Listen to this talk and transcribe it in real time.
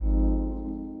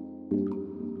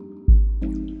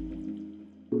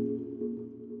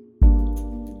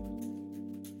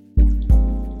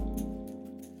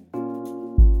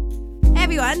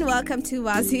everyone, welcome to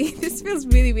Wazi. This feels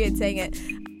really weird saying it.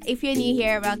 If you're new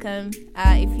here, welcome.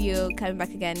 If you're coming back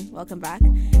again, welcome back.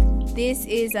 This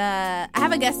is, I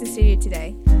have a guest in the studio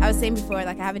today. I was saying before,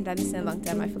 I haven't done this in a long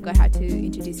time. I forgot how to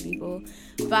introduce people.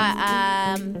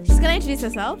 But she's going to introduce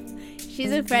herself.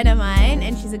 She's a friend of mine,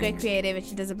 and she's a great creative, and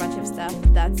she does a bunch of stuff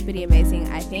that's pretty amazing,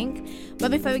 I think.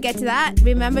 But before we get to that,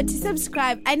 remember to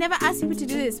subscribe. I never ask people to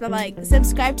do this, but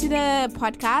subscribe to the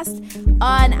podcast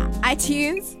on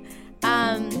iTunes,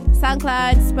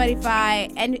 SoundCloud,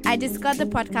 Spotify, and I just got the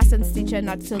podcast on Stitcher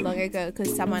not so long ago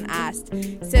because someone asked.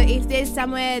 So if there's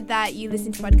somewhere that you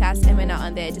listen to podcasts and we're not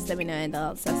on there, just let me know and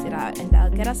I'll suss it out and I'll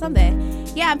get us on there.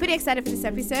 Yeah, I'm pretty excited for this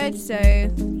episode, so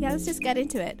yeah, let's just get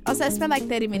into it. Also, I spent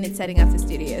 30 minutes setting up the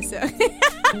studio, so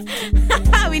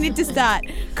we need to start.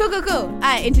 Cool.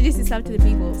 Alright, introduce yourself to the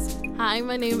peoples. Hi,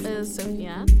 my name is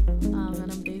Sophia,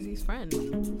 and I'm Daisy's friend.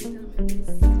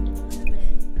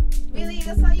 Really?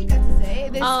 That's all you got to say?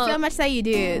 There's so much that you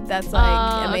do that's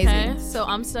amazing. Okay, so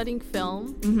I'm studying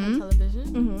film and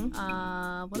television.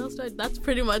 What else do I... That's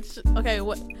pretty much... Okay,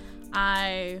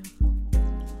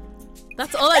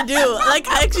 that's all I do. I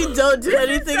actually don't do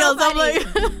anything else.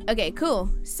 I'm Okay,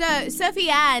 cool. So Sophie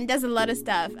Ann does a lot of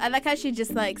stuff. I like how she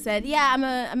just said, yeah,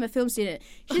 I'm a film student.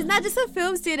 She's not just a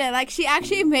film student. She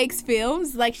actually makes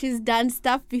films. She's done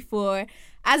stuff before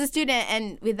as a student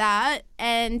and without.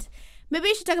 And maybe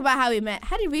we should talk about how we met.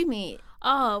 How did we meet?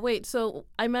 Oh, wait. So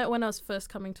I met when I was first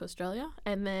coming to Australia.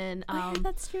 And then... yeah,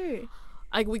 that's true.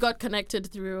 We got connected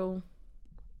through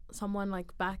someone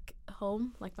back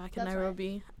home, back in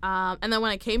Nairobi. Right. And then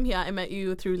when I came here, I met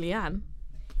you through Leanne.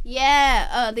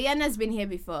 Yeah. Leanne has been here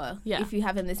before. Yeah. If you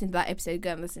haven't listened to that episode,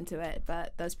 go and listen to it.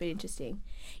 But that was pretty interesting.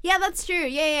 Yeah, that's true.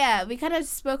 Yeah. We kind of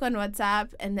spoke on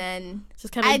WhatsApp and then...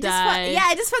 Just kind of died.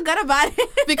 I just forgot about it.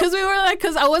 Because we were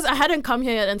because I hadn't come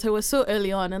here yet and so it was so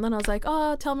early on. And then I was like,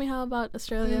 oh, tell me how about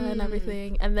Australia and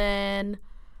everything. And then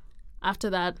after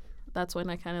that, that's when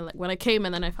I kind of when I came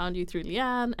and then I found you through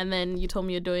Leanne. And then you told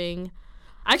me you're doing...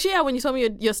 Actually, yeah, when you told me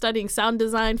you're studying sound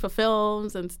design for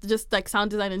films and just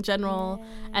sound design in general.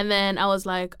 Yeah. And then I was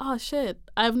like, oh, shit,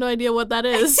 I have no idea what that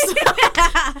is.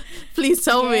 Please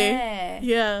tell me.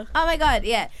 Yeah. Oh, my God,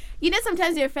 yeah. You know,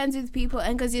 sometimes you're friends with people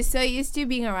and because you're so used to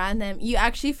being around them, you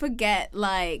actually forget,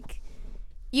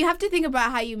 you have to think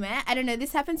about how you met. I don't know.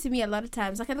 This happens to me a lot of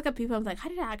times. I look at people, I'm like, how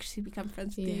did I actually become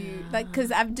friends with you? Because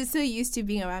I'm just so used to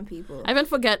being around people. I even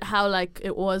forget how,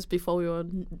 it was before we were,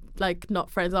 not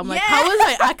friends. I'm how was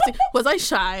I acting? Was I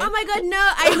shy? Oh, my God, no.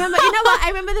 I remember, you know what? I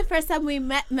remember the first time we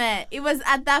met. It was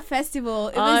at that festival.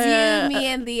 It was you, me,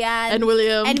 and Leanne. And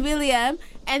William.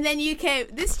 And then you came.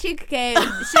 This chick came.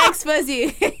 She exposed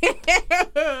you.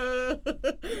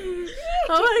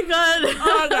 Oh, my God.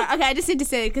 Okay, I just need to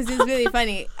say it because it's really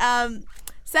funny.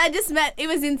 So I just met. It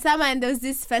was in summer, and there was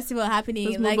this festival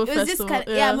happening. It was Festival, just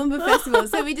Mumba Festival.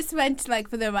 So we just went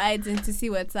for the rides and to see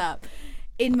what's up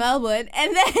in Melbourne.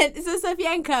 And then so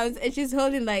Sophia comes and she's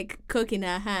holding Coke in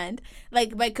her hand.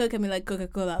 By Coke I mean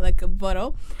Coca-Cola, a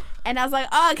bottle. And I was like,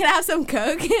 oh, can I have some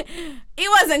Coke? It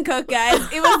wasn't Coke, guys.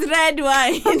 It was red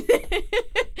wine.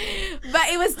 But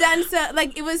it was done so,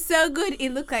 it was so good.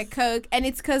 It looked like Coke. And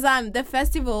it's because the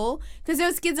festival, because there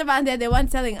was kids around there, they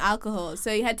weren't selling alcohol.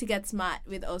 So you had to get smart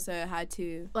with also how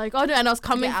to... and I was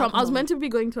coming from... I was meant to be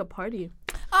going to a party.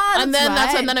 Oh, and then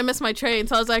and then I missed my train.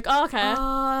 So I was like, oh, okay.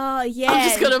 Oh, yeah. I'm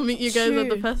just going to meet you guys at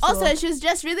the festival. Also, she was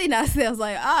just really nasty. I was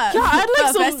like, yeah, I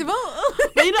had festival.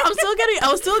 But I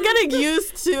was still getting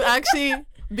used to actually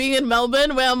being in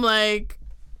Melbourne where I'm I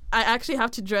actually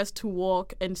have to dress to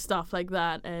walk and stuff like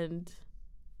that. And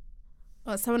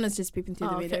someone was just peeping through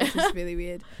the window. It's just really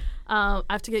weird. I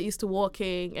have to get used to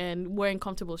walking and wearing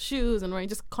comfortable shoes and wearing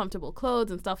just comfortable clothes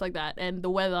and stuff like that, and the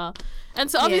weather. And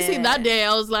so obviously that day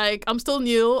I was like, I'm still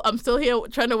new. I'm still here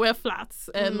trying to wear flats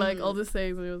and all these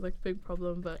things. And it was a big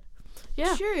problem, but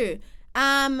yeah. True.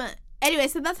 Anyway,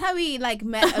 so that's how we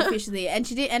met officially, and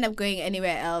she didn't end up going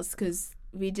anywhere else because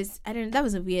we just, I don't know, that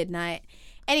was a weird night.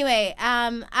 Anyway,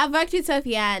 I've worked with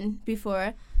Sophie Ann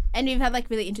before, and we've had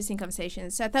really interesting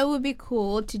conversations. So I thought it would be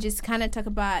cool to just kind of talk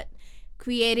about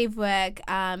creative work,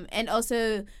 and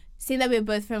also seeing that we're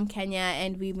both from Kenya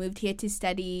and we moved here to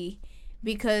study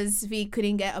because we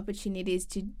couldn't get opportunities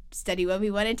to study what we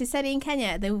wanted to study in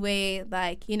Kenya the way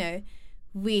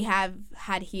we have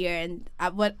had here, and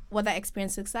what that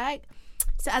experience looks like.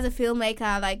 So as a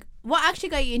filmmaker, what actually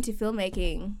got you into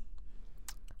filmmaking?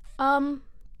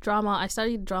 Drama. I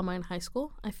studied drama in high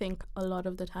school, I think, a lot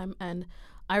of the time, and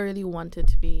I really wanted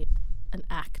to be an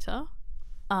actor.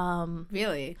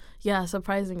 Really? Yeah,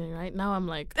 surprisingly, right? Now I'm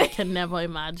I can never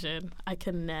imagine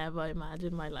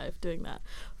my life doing that.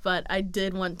 But I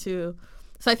did want to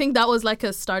So I think that was like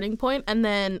a starting point. And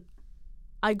then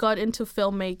I got into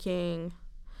filmmaking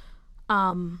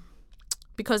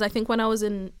because I think when I was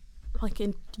in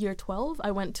year 12,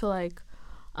 I went to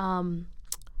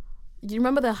you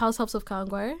remember the House of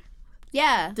Kangware?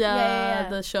 Yeah.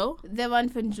 The show? The one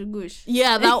from Jugush.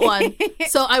 Yeah, that one.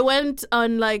 So I went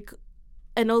on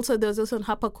and also there was also on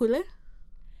Hapakule.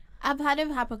 I've heard of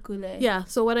Hapakule. Yeah,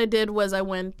 so what I did was I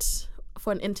went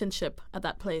for an internship at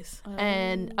that place.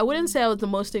 And I wouldn't say I was the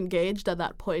most engaged at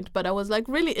that point, but I was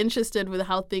really interested with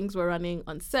how things were running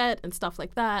on set and stuff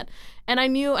like that. And I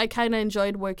knew I kind of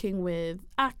enjoyed working with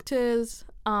actors.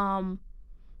 And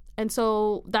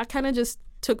so that kind of just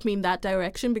took me in that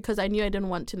direction because I knew I didn't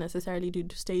want to necessarily do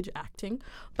stage acting,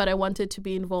 but I wanted to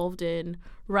be involved in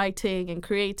writing and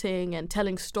creating and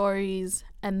telling stories.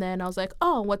 And then I was like,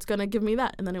 oh, what's going to give me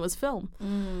that? And then it was film.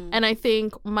 And I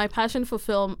think my passion for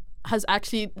film has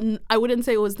actually, I wouldn't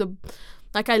say it was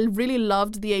I really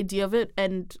loved the idea of it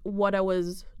and what I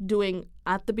was doing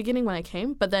at the beginning when I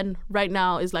came. But then right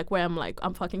now is where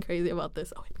I'm fucking crazy about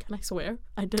this. Oh, wait, can I swear?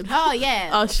 I did. Oh, yeah.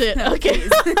 Oh, shit. Okay.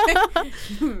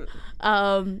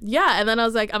 Yeah. And then I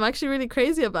was like, I'm actually really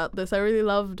crazy about this. I really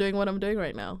love doing what I'm doing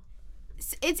right now.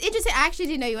 It's interesting. I actually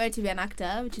didn't know you wanted to be an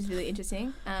actor, which is really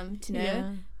interesting to know.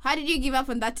 Yeah. How did you give up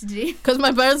on that to do? Because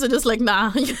my parents are just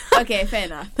nah. Okay, fair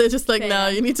enough. They're just nah,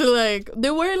 you need to they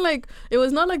weren't it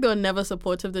was not they were never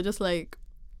supportive. They're just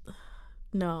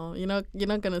no, you're not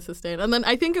going to sustain. And then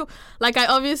I think, I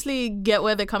obviously get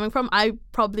where they're coming from. I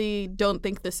probably don't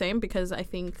think the same because I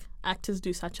think actors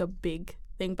do such a big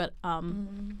thing. But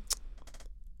it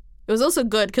was also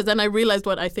good because then I realized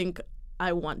what I think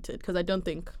I wanted because I don't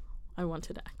think I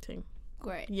wanted acting.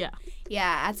 Great. Yeah.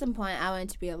 Yeah, at some point I wanted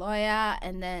to be a lawyer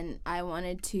and then I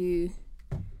wanted to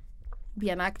be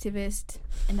an activist.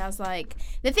 And I was like,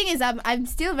 the thing is I'm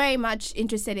still very much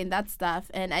interested in that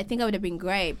stuff and I think I would have been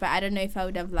great, but I don't know if I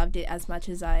would have loved it as much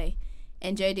as I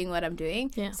enjoy doing what I'm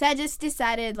doing. Yeah. So I just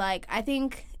decided I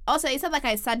think also it's not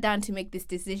I sat down to make these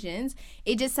decisions.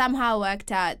 It just somehow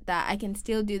worked out that I can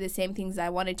still do the same things I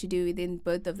wanted to do within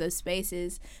both of those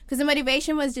spaces because the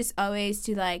motivation was just always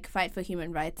to fight for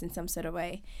human rights in some sort of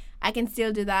way. I can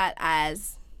still do that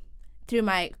as through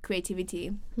my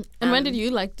creativity. And when did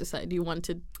you decide you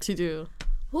wanted to do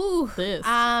this?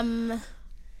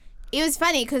 It was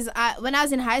funny because when I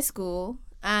was in high school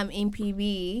in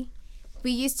PB, we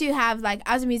used to have I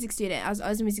was a music student. I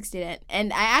was a music student,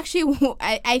 and I actually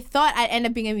I thought I'd end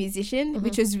up being a musician,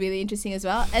 which was really interesting as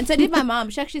well. And so did my mom.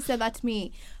 She actually said that to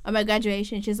me on my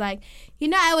graduation. She's like,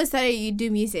 I always thought you'd do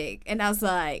music, and I was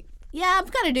like, yeah, I'm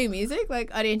gonna do music,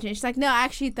 audio engineering. She's like, no, I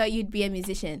actually thought you'd be a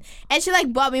musician, and she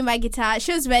bought me my guitar.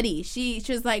 She was ready. She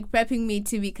was prepping me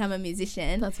to become a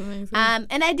musician. That's amazing.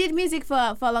 And I did music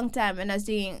for a long time, and I was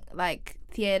doing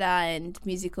theater and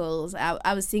musicals.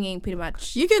 I was singing pretty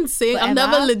much. You can sing. Forever. I've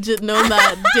never legit known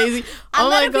that, Daisy. Oh my god! A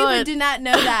lot of people do not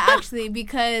know that actually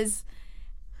because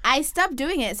I stopped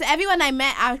doing it. So everyone I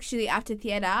met actually after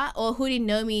theater or who didn't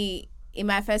know me in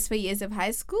my first 4 years of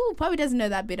high school probably doesn't know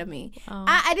that bit of me. Oh.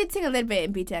 I did sing a little bit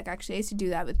in BTech actually. I used to do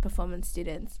that with performance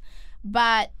students.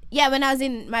 But yeah, when I was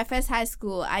in my first high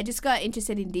school, I just got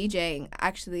interested in DJing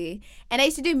actually, and I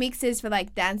used to do mixes for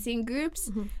dancing groups,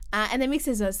 and the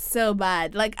mixes were so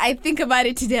bad. I think about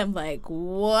it today, I'm like,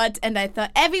 what? And I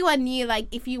thought everyone knew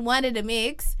if you wanted a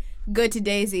mix, go to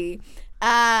Daisy.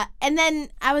 And then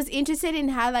I was interested in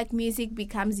how music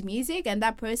becomes music and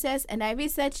that process, and I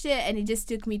researched it, and it just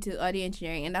took me to audio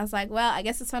engineering, and I was like, well, I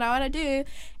guess that's what I want to do.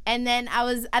 And then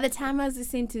at the time I was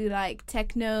listening to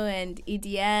techno and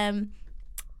EDM,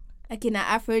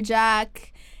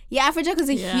 Afrojack. Yeah, Afrojack was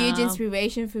a huge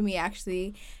inspiration for me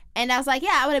actually, and I was like,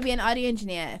 yeah, I want to be an audio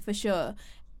engineer for sure.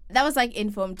 That was in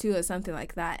Form 2 or something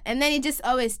like that, and then it just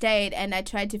always stayed, and I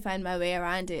tried to find my way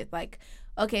around it.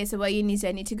 Okay, so what uni do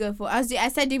I need to go for? I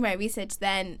started doing my research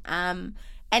then, and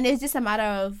it's just a matter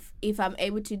of if I'm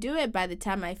able to do it by the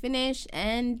time I finish,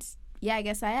 and yeah, I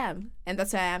guess I am, and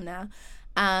that's where I am now.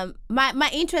 My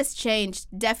interest changed,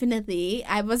 definitely.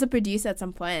 I was a producer at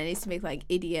some point, and I used to make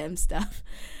EDM stuff.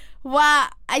 Well,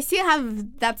 I still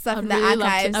have that stuff in the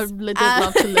archives. I'd legit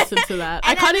love to listen to that.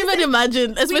 I can't even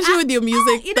imagine, especially with your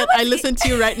music that I listen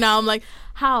to right now. I'm like,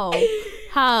 how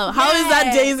is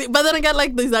that Daisy? But then I get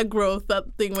there's that growth, that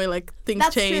thing where things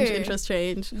that's change, true. Interests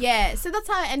change. Yeah, so that's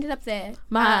how I ended up there.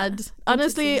 Mad.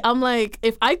 Honestly, I'm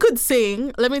if I could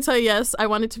sing, let me tell you, yes, I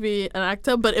wanted to be an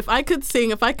actor, but if I could sing,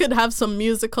 if I could have some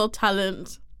musical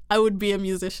talent, I would be a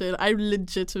musician. I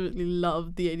legitimately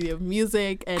love the idea of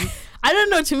music, and I don't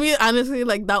know, to me, honestly,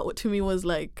 that to me was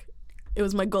it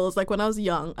was my goals. When I was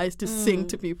young, I used to sing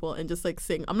to people and just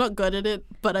sing. I'm not good at it,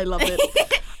 but I love it.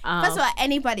 First of all,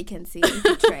 anybody can sing if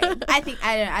you train. I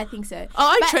think so.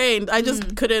 Oh, I trained. I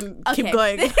just couldn't keep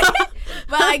going.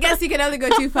 But I guess you can only go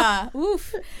too far.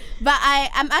 Woof. But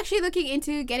I'm actually looking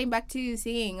into getting back to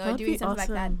singing or doing something like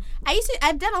that.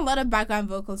 I've done a lot of background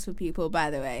vocals for people, by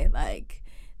the way. Like,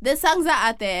 the songs are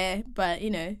out there, but,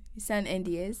 you sign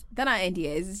NDAs. They're not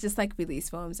NDAs. It's just like release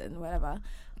forms and whatever.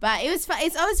 But it was fun.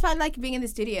 It's always fun, like, being in the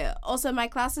studio. Also, my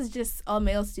class is just all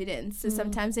male students. So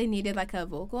sometimes they needed, like, a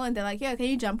vocal. And they're like, yo, can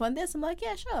you jump on this? I'm like,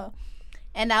 yeah, sure.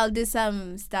 And I'll do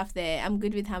some stuff there. I'm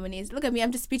good with harmonies. Look at me.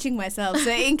 I'm just speeching myself.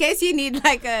 So in case you need,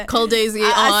 like, a Call Daisy a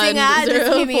on singer,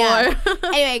 just hit me up. 04.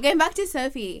 Anyway, going back to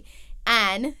Sophie.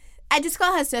 Anne. I just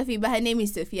call her Sophie, but her name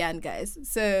is Sophie Anne, guys.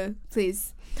 So,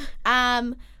 please.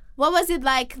 What was it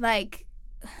like,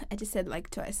 I just said like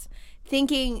twice,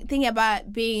 thinking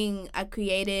about being a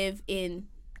creative in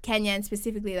Kenya, and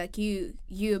specifically like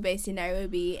you're based in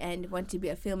Nairobi and want to be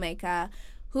a filmmaker.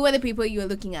 Who are the people you were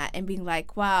looking at and being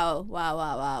like, wow?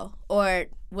 Or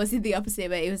was it the opposite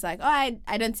where it was like, oh,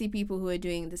 I don't see people who are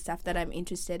doing the stuff that I'm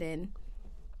interested in?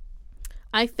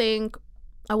 I think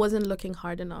I wasn't looking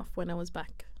hard enough when I was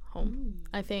back home.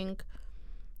 I think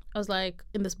I was like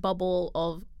in this bubble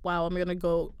of, wow, I'm going to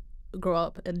grow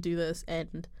up and do this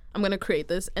and I'm going to create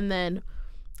this. And then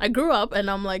I grew up and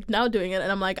I'm like now doing it. And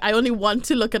I'm like, I only want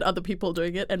to look at other people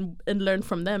doing it and learn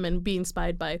from them and be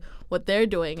inspired by what they're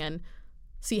doing and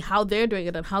see how they're doing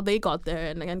it and how they got there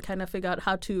and kind of figure out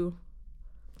how to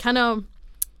kind of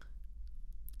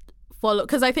follow.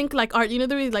 Because I think like art, the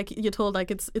way like you're told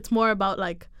like it's more about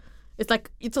like,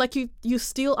 it's like you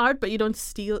steal art, but you don't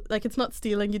steal, like it's not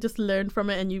stealing, you just learn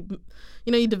from it and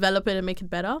you develop it and make it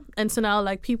better. And so now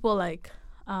like people like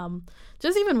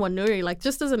just even Wanuri, like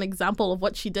just as an example of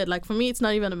what she did, like for me it's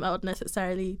not even about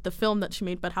necessarily the film that she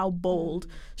made, but how bold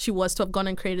she was to have gone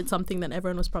and created something that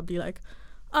everyone was probably like,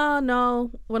 oh no,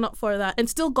 we're not for that, and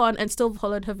still gone and still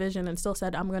followed her vision and still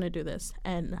said, I'm gonna do this.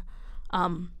 And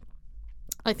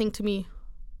I think to me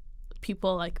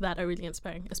people like that are really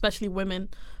inspiring, especially women,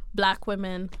 Black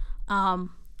women.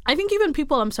 I think even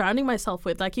people I'm surrounding myself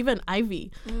with, like even Ivy,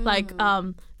 like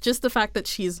just the fact that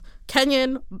she's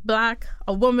Kenyan, Black,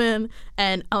 a woman,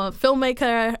 and a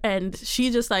filmmaker, and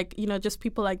she just like, just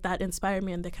people like that inspire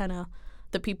me, and they're kind of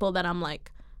the people that I'm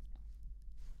like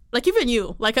even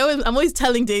you, like I'm always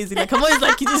telling Daisy, like I'm always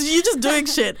like, you're just doing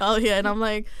shit out here, and I'm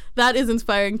like, that is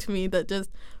inspiring to me, that just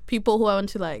people who I want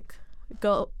to like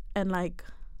go and like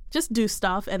just do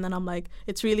stuff, and then I'm like,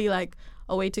 it's really like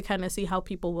a way to kind of see how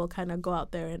people will kind of go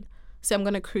out there and say, I'm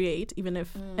going to create, even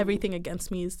if everything against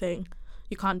me is saying,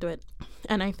 you can't do it.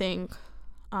 And I think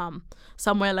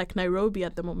somewhere like Nairobi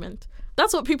at the moment,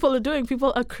 that's what people are doing.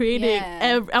 People are creating.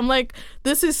 I'm like,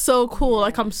 this is so cool.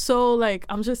 Like, I'm so like,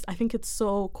 I think it's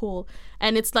so cool.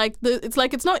 And it's like,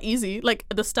 it's not easy. Like,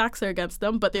 the stacks are against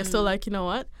them, but they're still like, you know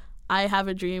what? I have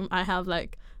a dream. I have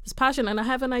like this passion and I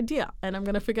have an idea and I'm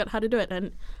going to figure out how to do it.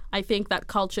 And I think that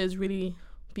culture is really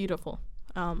beautiful.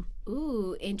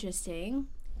 Ooh, interesting.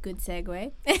 Good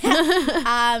segue.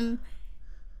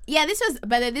 Yeah,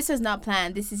 this was not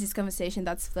planned. This is just conversation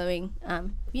that's flowing.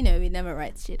 We never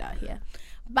write shit out here.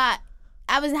 But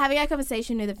I was having a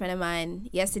conversation with a friend of mine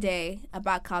yesterday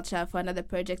about culture for another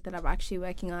project that I'm actually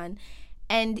working on.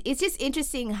 And it's just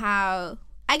interesting how,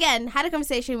 again, had a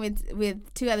conversation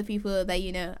with two other people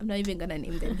that, I'm not even going to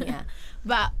name them here.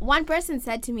 But one person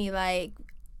said to me, like,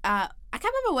 I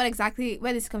can't remember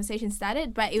where this conversation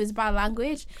started, but it was about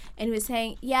language, and he was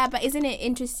saying, yeah, but isn't it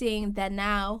interesting that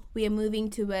now we are moving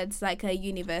towards like a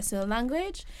universal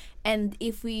language, and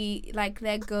if we like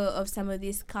let go of some of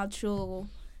these cultural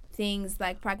things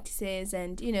like practices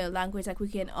and language, like we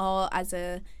can all as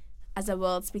a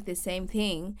world speak the same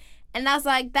thing. And I was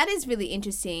like, that is really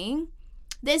interesting.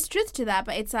 There's truth to that,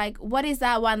 but it's like, what is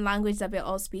that one language that we're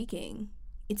all speaking?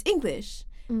 It's English.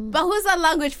 But who's that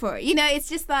language for? It's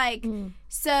just like,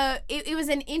 so it was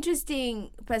an interesting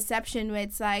perception where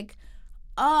it's like,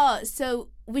 oh, so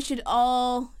we should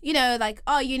all,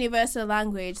 universal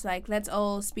language, like let's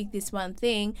all speak this one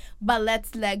thing, but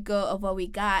let's let go of what we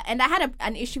got. And I had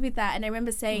an issue with that. And I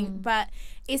remember saying, but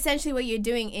essentially what you're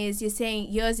doing is you're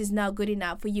saying yours is not good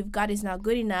enough, what you've got is not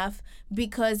good enough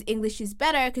because English is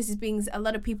better because it brings a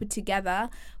lot of people together.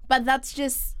 But that's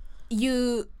just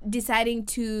you deciding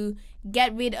to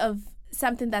get rid of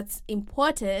something that's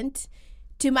important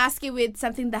to mask it with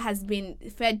something that has been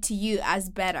fed to you as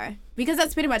better, because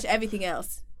that's pretty much everything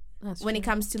else when it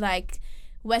comes to like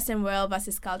Western world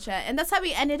versus culture. And that's how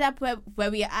we ended up where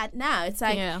we are at now. It's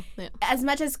like, as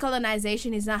much as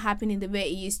colonization is not happening the way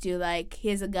it used to, like,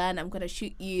 here's a gun, I'm going to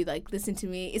shoot you, like, listen to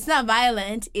me. It's not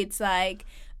violent. It's like,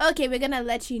 okay, we're going to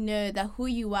let you know that who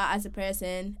you are as a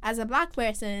person, as a black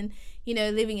person, you know,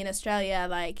 living in Australia,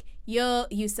 like,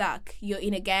 you suck, you're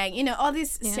in a gang, you know, all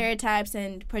these stereotypes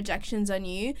and projections on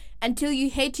you until you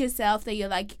hate yourself, that you're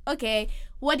like, okay,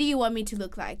 what do you want me to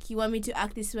look like? You want me to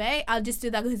act this way? I'll just do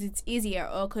that because it's easier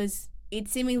or because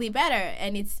it's seemingly better,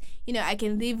 and it's, you know, I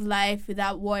can live life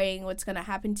without worrying what's going to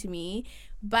happen to me.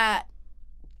 But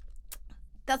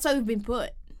that's why we've been put.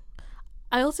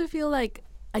 I also feel like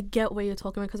I get what you're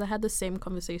talking about, because I had the same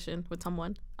conversation with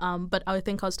someone, but I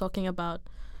think I was talking about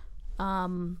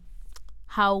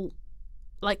how,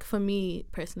 like, for me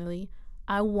personally,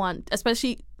 I want,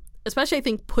 especially I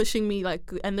think pushing me,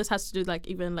 like, and this has to do, like,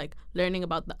 even, like, learning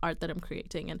about the art that I'm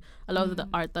creating and a lot of the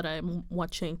art that I'm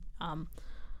watching.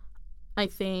 I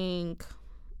think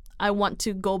I want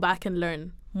to go back and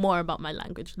learn more about my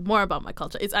language, more about my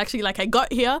culture. It's actually like I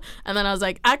got here and then I was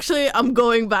like, actually, I'm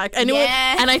going back. And,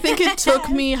 and I think it took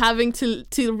me having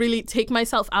to really take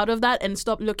myself out of that and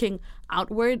stop looking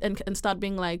outward and start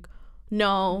being like,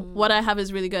 no, what I have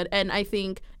is really good. And I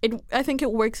think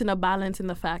it works in a balance in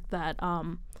the fact that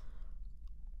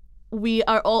we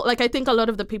are all, like, I think a lot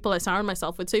of the people I surround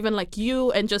myself with, so even like you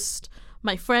and just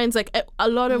my friends, like a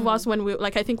lot of us, when we,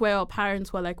 like, I think where our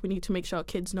parents were like, we need to make sure our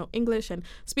kids know English and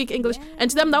speak English. And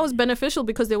to them that was beneficial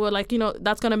because they were like, you know,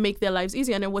 that's going to make their lives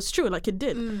easier. And it was true, like it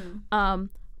did.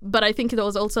 But I think it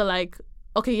was also like,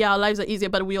 okay, yeah, our lives are easier,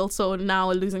 but we also now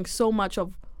are losing so much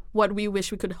of what we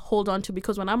wish we could hold on to,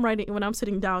 because when I'm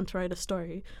sitting down to write a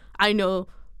story, I know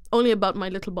only about my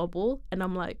little bubble, and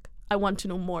I'm like, I want to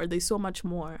know more. There's so much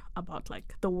more about,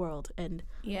 like, the world and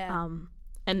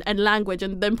and language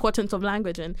and the importance of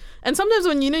language, and sometimes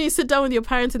when, you know, you sit down with your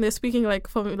parents and they're speaking, like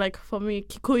for me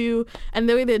Kikuyu, and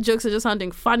the way their jokes are just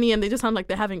sounding funny and they just sound like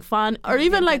they're having fun, or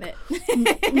even like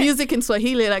music in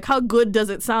Swahili, like how good does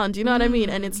it sound, you know what I mean?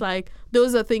 And it's like,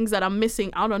 those are things that I'm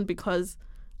missing out on because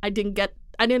I didn't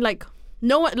like,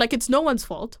 no one, like, it's no one's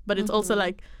fault, but it's also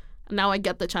like, now I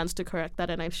get the chance to correct that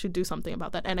and I should do something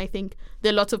about that. And I think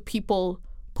there are lots of people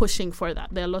pushing for that.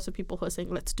 There are lots of people who are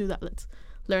saying, let's do that, let's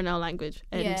learn our language.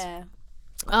 And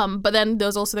but then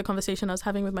there's also the conversation I was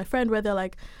having with my friend where they're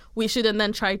like, we shouldn't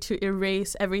then try to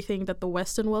erase everything that the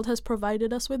Western world has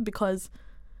provided us with, because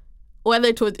whether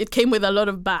it came with a lot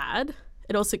of bad,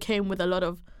 it also came with a lot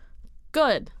of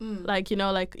good. Like, you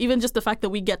know, like, even just the fact that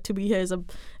we get to be here is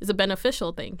a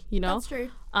beneficial thing, you know? That's true.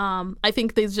 I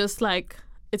think there's just, like,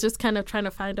 it's just kind of trying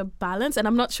to find a balance, and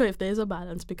I'm not sure if there's a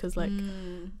balance, because, like,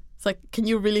 it's like, can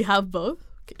you really have both?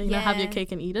 You know, have your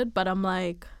cake and eat it? But I'm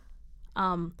like,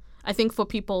 I think for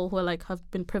people who are, like, have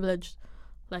been privileged,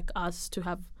 like us, to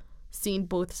have seen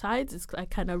both sides, it's like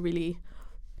kind of really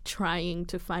trying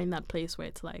to find that place where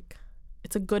it's like,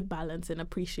 it's a good balance in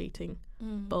appreciating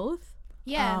both.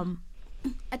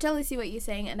 I totally see what you're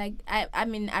saying, and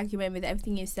I'm in agreement with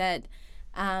everything you said.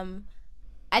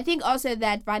 I think also the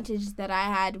advantage that I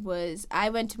had was I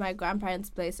went to my grandparents'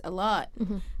 place a lot,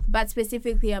 but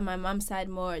specifically on my mom's side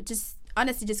more, just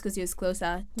honestly just because it was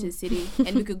closer to the city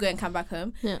and we could go and come back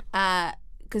home.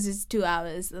 Because it's 2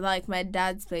 hours. Like, my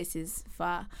dad's place is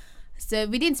far. So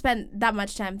we didn't spend that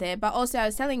much time there. But also I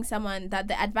was telling someone that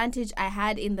the advantage I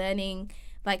had in learning,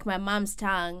 like, my mom's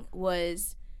tongue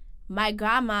was my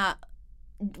grandma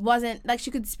wasn't, like, she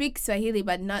could speak Swahili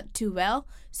but not too well.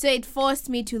 So it forced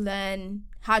me to learn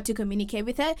how to communicate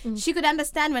with her. She could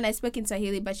understand when I spoke in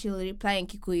Swahili, but she'll reply in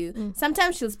Kikuyu.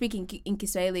 Sometimes she'll speak in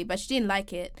Kiswahili, but she didn't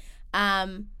like it.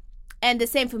 And the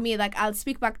same for me, like, I'll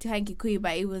speak back to her in Kikuyu,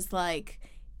 but it was like,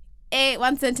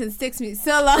 one sentence takes me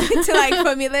so long to, like,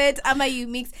 formulate. Ama you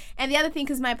mix. And the other thing,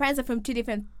 because my parents are from 2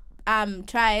 different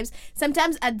tribes,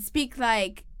 sometimes I'd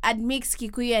mix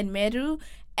Kikuyu and Meru.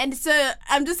 And so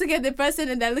I'm just looking at the person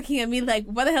and they're looking at me like,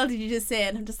 what the hell did you just say?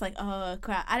 And I'm just like, oh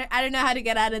crap, I don't know how to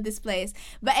get out of this place.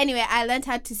 But anyway, I learned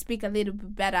how to speak a little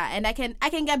bit better, and I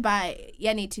can get by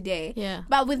Yani today.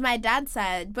 But with my dad's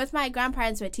side, both my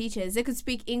grandparents were teachers. They could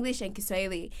speak English and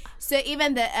Kiswahili. So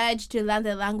even the urge to learn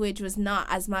the language was not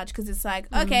as much, because it's like,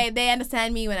 okay, they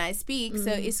understand me when I speak, so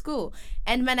it's cool.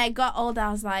 And when I got older,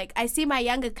 I was like, I see my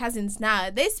younger cousins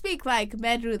now. They speak like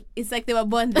Meru. It's like they were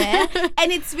born there.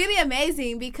 And it's really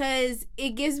amazing, because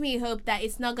it gives me hope that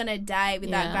it's not going to die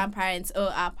with our grandparents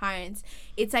or our parents.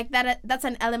 It's like that's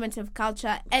an element of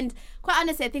culture. And quite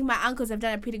honestly, I think my uncles have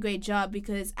done a pretty great job,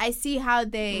 because I see how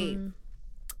they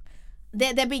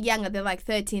they're a bit younger. They're like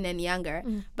 13 and younger.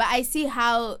 But I see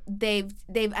how they've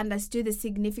understood the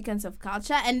significance of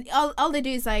culture, and all they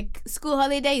do is like school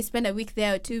holiday. You spend a week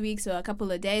there or 2 weeks or a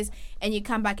couple of days, and you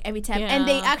come back every time. And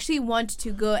they actually want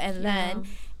to go and learn.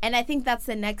 And I think that's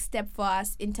the next step for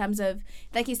us in terms of,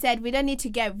 like you said, we don't need to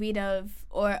get rid of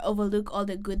or overlook all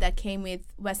the good that came with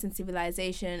Western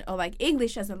civilization or like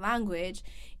English as a language.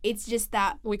 It's just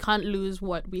that we can't lose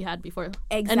what we had before.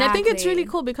 Exactly. And I think it's really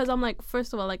cool because I'm like,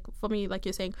 first of all, like for me, like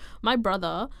you're saying, my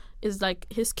brother is like,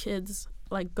 his kids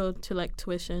like go to like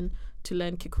tuition to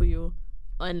learn Kikuyu.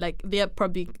 And like their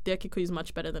Kikuyu is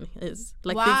much better than his.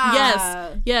 Like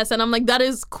wow. Yes. And I'm like, that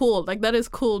is cool. Like that is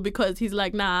cool because he's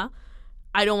like, nah,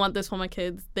 I don't want this for my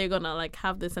kids. They're gonna like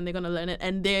have this and they're gonna learn it,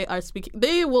 and they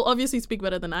will obviously speak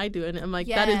better than I do, and I'm like,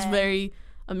 that is very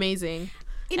amazing.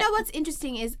 You know what's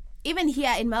interesting is even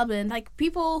here in Melbourne, like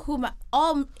people who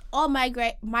all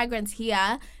migrants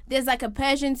here, there's like a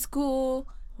Persian school,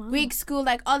 Greek school,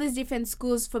 like all these different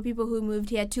schools for people who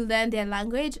moved here to learn their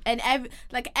language. And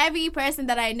every person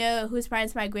that I know whose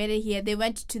parents migrated here, they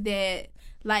went to their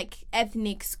like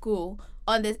ethnic school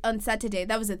on Saturday.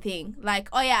 That was a thing. Like,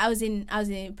 oh yeah, I was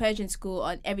in Persian school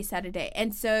on every Saturday.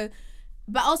 And so,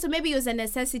 but also maybe it was a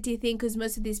necessity thing because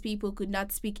most of these people could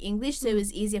not speak English, so it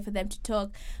was easier for them to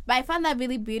talk. But I found that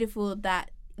really beautiful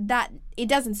that it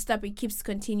doesn't stop, it keeps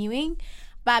continuing.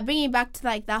 But bringing it back to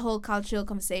like that whole cultural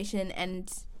conversation and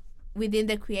within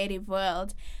the creative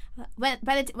world, when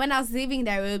I was leaving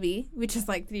Nairobi, which was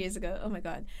like 3 years ago, oh my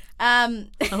god,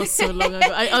 that was so long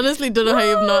ago. I honestly don't know how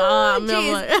you've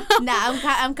not.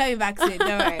 I'm coming back soon.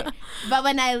 Don't worry. But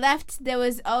when I left, there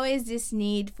was always this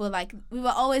need for like, we were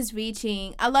always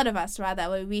reaching. A lot of us rather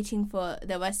were reaching for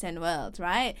the Western world,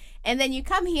 right? And then you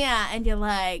come here and you're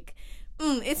like,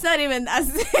 it's not even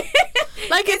as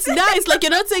like it's nice. Like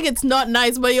you're not saying it's not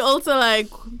nice, but you're also like,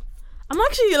 I'm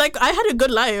actually like, I had a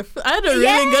good life. I had a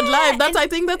really good life. I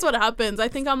think that's what happens. I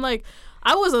think I'm like,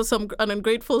 I was on an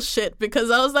ungrateful shit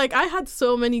because I was like, I had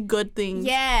so many good things.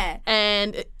 Yeah.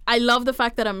 And I love the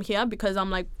fact that I'm here because I'm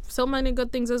like, so many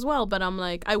good things as well. But I'm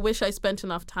like, I wish I spent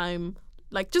enough time,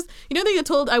 like just, you know that you're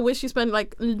told, I wish you spent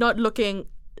like not looking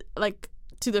like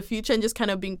to the future and just kind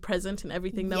of being present in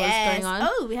everything that was going on.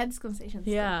 Oh, we had this conversation.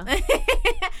 Yeah.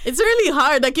 It's really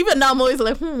hard. Like even now I'm always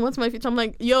like, what's my future? I'm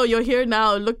like, yo, you're here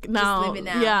now. Look now. Just live it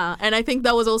now. Yeah. And I think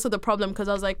that was also the problem because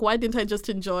I was like, why didn't I just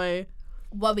enjoy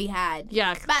what we had?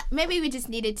 Yeah. But maybe we just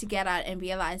needed to get out and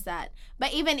realize that.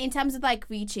 But even in terms of like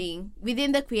reaching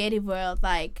within the creative world,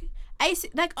 like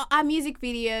our music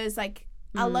videos, like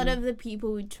a lot of the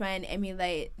people would try and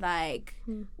emulate like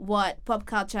what pop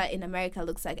culture in America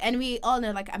looks like. And we all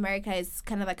know like America is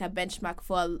kind of like a benchmark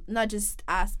for not just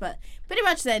us, but pretty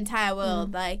much the entire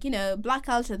world. Like, you know, black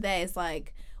culture there is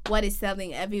like what is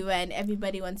selling everywhere and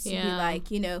everybody wants to be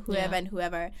like, you know, whoever and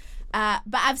whoever. But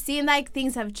I've seen like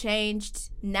things have changed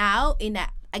now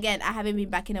again, I haven't been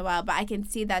back in a while, but I can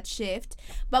see that shift.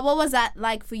 But what was that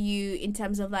like for you in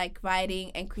terms of like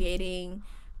writing and creating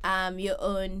your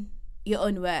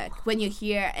own work when you're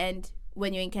here and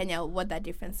when you're in Kenya, what that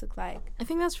difference look like? I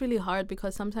think that's really hard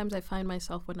because sometimes I find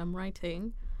myself when I'm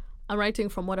writing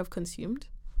from what I've consumed,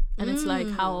 and it's like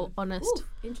how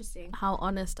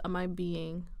honest am I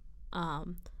being,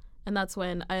 and that's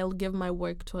when I'll give my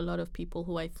work to a lot of people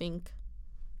who I think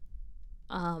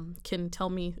can tell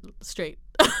me straight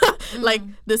like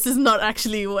this is not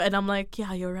actually, and I'm like,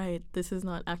 yeah, you're right, this is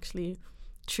not actually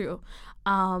true.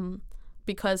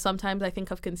 Because sometimes I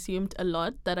think I've consumed a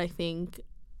lot that I think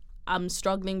I'm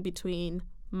struggling between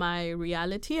my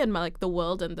reality and my like the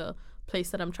world and the place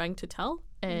that I'm trying to tell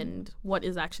and what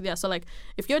is actually there. So like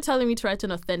if you're telling me to write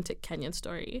an authentic Kenyan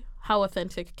story, how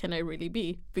authentic can I really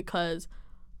be? Because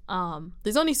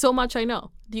there's only so much I know.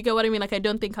 Do you get what I mean? Like I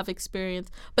don't think I've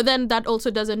experienced, but then that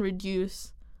also doesn't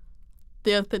reduce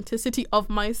the authenticity of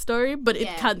my story, but it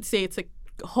can't say it's a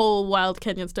whole wild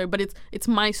Kenyan story, but it's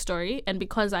my story, and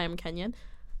because I am Kenyan,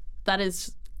 that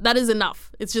is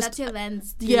enough. It's just, that's your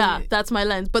lens too. Yeah, that's my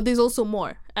lens, but there's also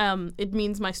more. It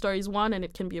means my story is one and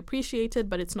it can be appreciated,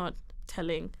 but it's not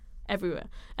telling everywhere.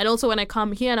 And also when I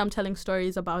come here and I'm telling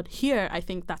stories about here, I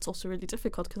think that's also really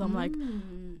difficult because I'm like,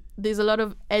 there's a lot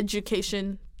of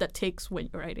education that takes when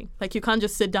you're writing. Like you can't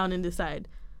just sit down and decide,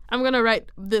 I'm gonna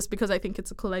write this because I think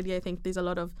it's a cool idea. I think there's a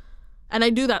lot of, and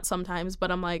I do that sometimes, but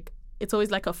I'm like, it's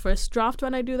always like a first draft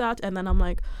when I do that, and then I'm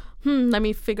like, let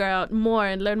me figure out more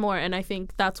and learn more. And I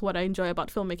think that's what I enjoy about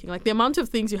filmmaking. Like the amount of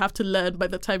things you have to learn by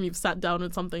the time you've sat down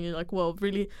with something, you're like, well,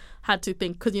 really had to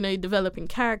think, because you know, you're developing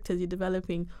characters, you're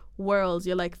developing worlds,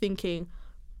 you're like thinking,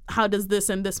 how does this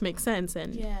and this make sense?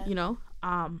 And you know,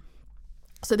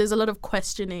 so there's a lot of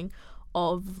questioning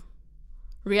of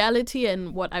reality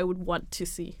and what I would want to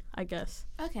see, I guess.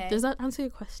 Okay. Does that answer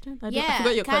your question? I Yeah,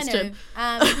 forgot your kind question.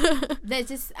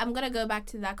 of. I'm gonna go back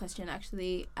to that question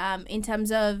actually. In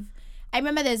terms of, I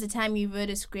remember there's a time you wrote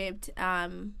a script,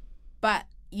 but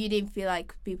you didn't feel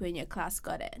like people in your class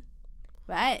got it,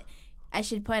 right? I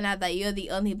should point out that you're the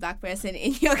only Black person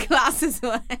in your class as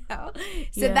well.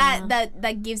 So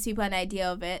that gives people an idea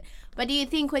of it. But do you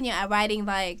think when you're writing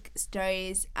like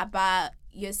stories about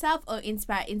yourself or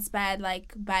inspired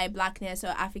like by Blackness or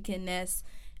Africanness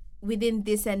within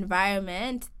this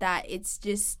environment, that it's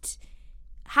just,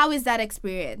 how is that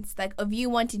experience? Like of you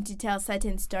wanting to tell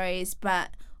certain stories,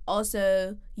 but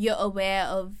also you're aware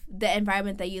of the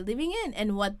environment that you're living in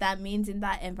and what that means in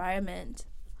that environment?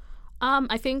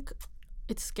 I think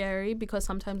it's scary because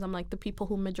sometimes I'm like, the people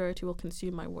who majority will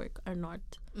consume my work are not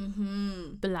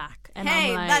Black. And hey,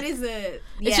 I'm like, that is it.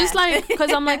 It's just like,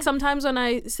 because I'm like, sometimes when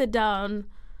I sit down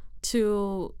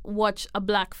to watch a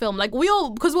Black film, like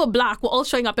because we're Black, we're all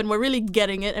showing up and we're really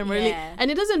getting it and really,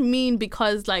 and it doesn't mean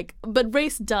because like, but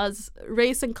race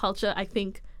and culture, I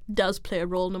think, does play a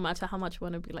role no matter how much you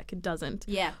want to be like, it doesn't.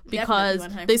 Yeah. Because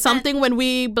there's something when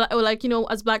we, like, you know,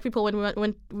 as Black people,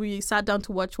 when we sat down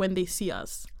to watch When They See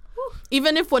Us,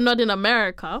 even if we're not in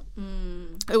America,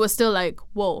 it was still like,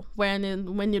 whoa, when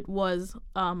it was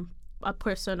a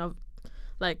person of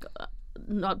like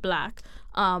not Black,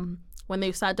 when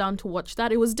they sat down to watch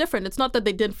that, it was different. It's not that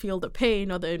they didn't feel the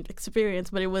pain or the experience,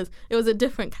 but it was a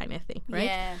different kind of thing, right?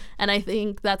 Yeah. And I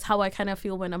think that's how I kind of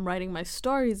feel when I'm writing my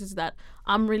stories, is that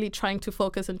I'm really trying to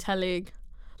focus on telling,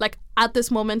 like, at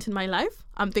this moment in my life,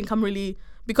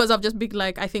 because I've just been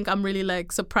like, I think I'm really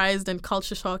like surprised and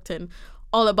culture shocked and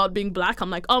all about being Black. I'm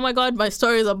like, oh my God, my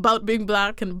story is about being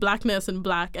Black and Blackness and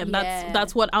Black, and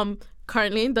that's what I'm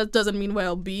currently in. That doesn't mean where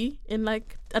I'll be in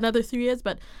like another 3 years,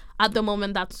 but at the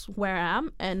moment that's where I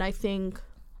am. And I think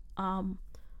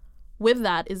with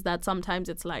that is that sometimes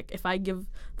it's like, if I give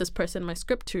this person my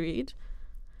script to read,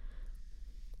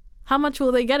 how much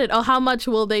will they get it, or how much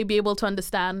will they be able to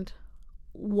understand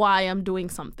why I'm doing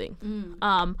something?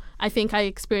 I think I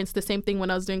experienced the same thing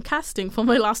when I was doing casting for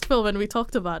my last film, and we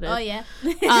talked about it. Oh yeah.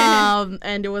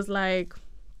 And it was like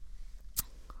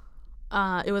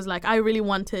I really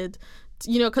wanted,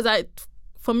 you know, because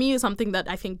for me, something that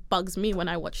I think bugs me when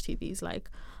I watch TV is like,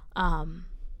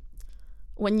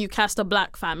 when you cast a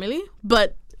Black family,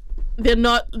 but they're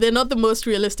not the most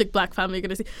realistic Black family you're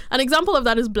gonna see. An example of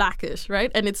that is Blackish,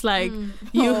 right? And it's like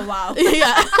oh wow.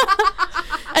 Yeah.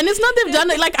 And it's not they've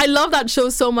done it, like, I love that show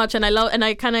so much, and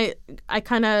I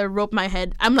kind of rope my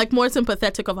head. I'm like more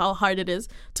sympathetic of how hard it is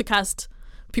to cast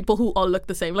people who all look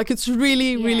the same. Like, it's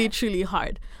really, really, truly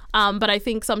hard. But I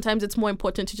think sometimes it's more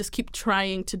important to just keep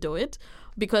trying to do it,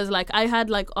 because like I had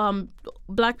like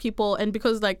Black people, and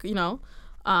because like, you know,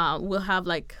 we'll have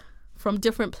like from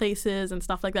different places and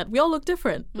stuff like that. We all look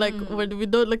different. Like we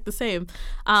don't look the same.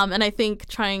 And I think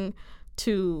trying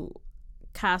to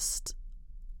cast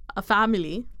a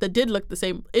family that did look the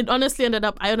same, I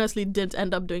honestly didn't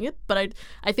end up doing it, but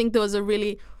I think there was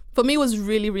for me, it was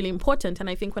really, really important. And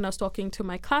I think when I was talking to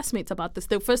my classmates about this,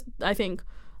 I think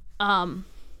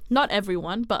not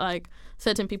everyone, but like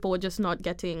certain people were just not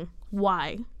getting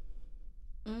why.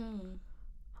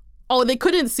 Oh, they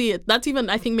couldn't see it. That's even,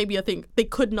 I think, maybe a thing. They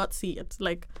could not see it.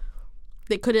 Like,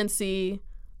 they couldn't see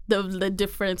the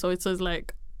difference. So it was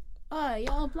like, oh,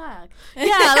 you're all Black.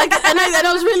 Yeah, like, and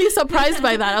I was really surprised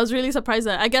by that.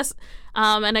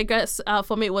 I guess,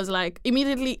 for me it was like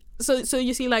immediately. So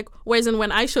you see, like, whereas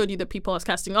when I showed you the people I was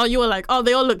casting, you were like, oh,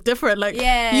 they all look different. Like,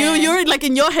 you're like,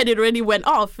 in your head it already went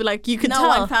off. Like, you could tell.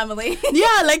 No one family.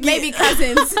 Yeah, like maybe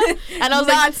cousins. And I was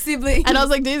not like, siblings. And I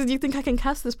was like, do you think I can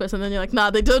cast this person? And you're like,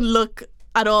 nah, they don't look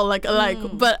at all like alike.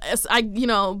 But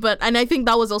and I think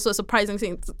that was also a surprising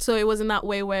thing. So it was in that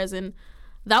way. Whereas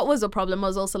that was a problem. I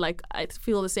was also like, I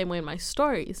feel the same way in my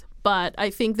stories. But I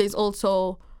think there's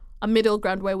also a middle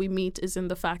ground where we meet is in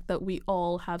the fact that we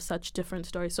all have such different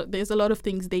stories. So there's a lot of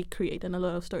things they create and a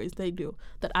lot of stories they do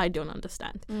that I don't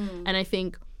understand. And I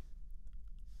think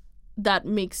that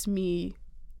makes me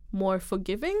more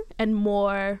forgiving and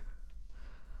more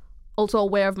also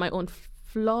aware of my own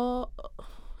flaw.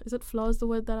 Is it flaw is the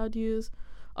word that I'd use?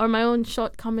 Or my own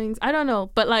shortcomings. I don't know.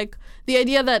 But like the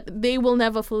idea that they will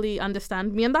never fully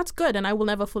understand me, and that's good, and I will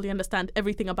never fully understand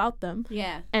everything about them.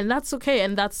 Yeah. And that's okay.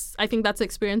 And I think that's the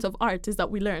experience of art, is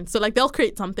that we learn. So like they'll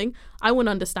create something. I won't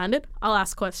understand it. I'll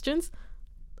ask questions.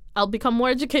 I'll become more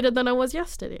educated than I was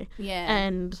yesterday. Yeah.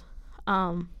 And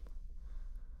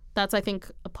that's, I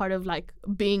think, a part of like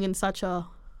being in such a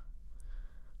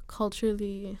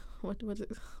culturally, what was it?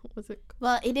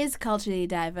 Well, it is culturally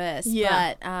diverse.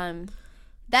 Yeah. But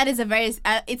that is a very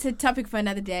it's a topic for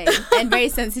another day and very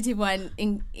sensitive one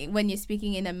when you're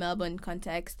speaking in a Melbourne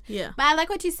context. Yeah. But I like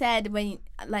what you said when,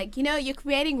 like, you know, you're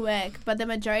creating work, but the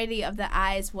majority of the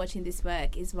eyes watching this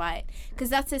work is white, because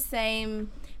that's the same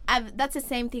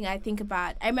thing I think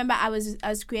about. I remember I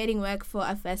was creating work for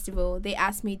a festival. They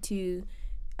asked me to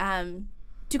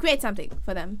create something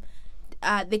for them.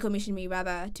 They commissioned me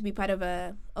rather to be part of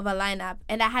a lineup,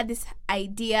 and I had this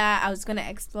idea. I was gonna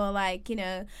explore, like, you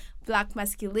know, Black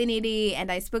masculinity,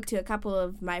 and I spoke to a couple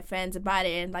of my friends about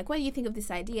it, and like, what do you think of this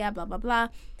idea? Blah blah blah.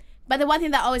 But the one thing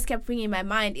that always kept ringing in my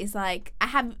mind is like,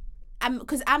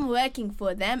 because I'm working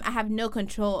for them, I have no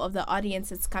control of the audience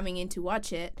that's coming in to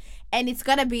watch it, and it's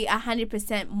gonna be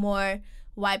 100% more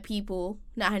white people.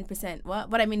 Not 100%.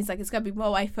 What I mean is, like, it's gonna be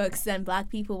more white folks than Black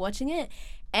people watching it,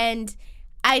 and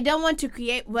I don't want to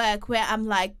create work where I'm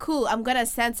like, cool, I'm going to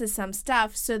censor some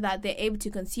stuff so that they're able to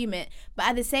consume it. But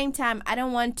at the same time, I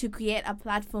don't want to create a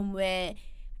platform where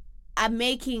I'm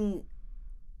creating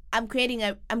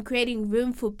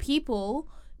room for people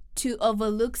to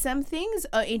overlook some things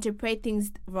or interpret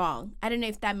things wrong. I don't know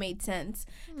if that made sense.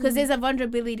 Because there's a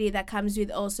vulnerability that comes with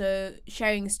also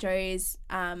sharing stories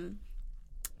that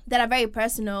are very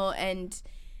personal and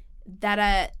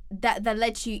that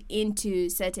lets you into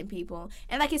certain people.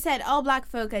 And like you said, all Black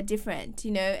folk are different,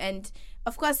 you know, and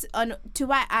of course to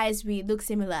white eyes we look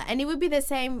similar, and it would be the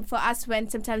same for us when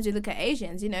sometimes we look at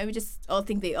Asians, you know, we just all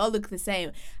think they all look the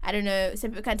same. I don't know, some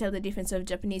people can't tell the difference of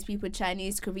Japanese people,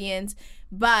 Chinese, Koreans,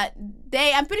 but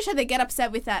I'm pretty sure they get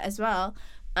upset with that as well.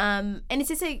 And it's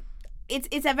just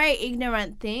it's a very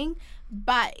ignorant thing,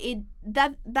 but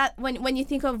when you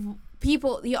think of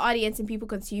people, your audience, and people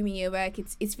consuming your work,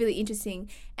 it's really interesting.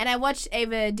 And I watched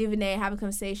Ava DuVernay have a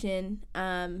conversation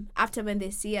after When They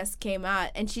See Us came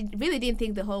out, and she really didn't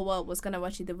think the whole world was going to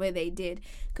watch it the way they did,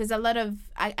 because a lot of,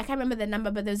 I can't remember the number,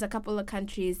 but there's a couple of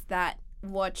countries that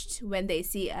watched When They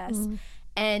See Us.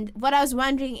 And what I was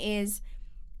wondering is,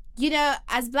 you know,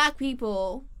 as Black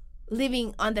people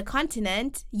living on the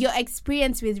continent, your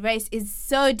experience with race is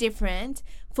so different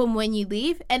from when you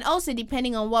leave, and also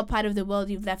depending on what part of the world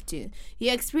you've left to.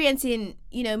 Your experience in,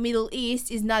 you know, Middle East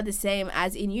is not the same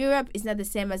as in Europe, it's not the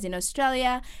same as in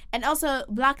Australia, and also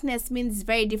Blackness means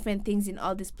very different things in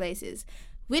all these places.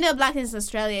 We know Blackness in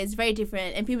Australia is very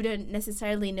different, and people don't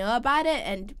necessarily know about it,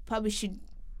 and probably should,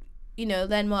 you know,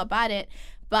 learn more about it.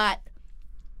 But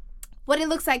what it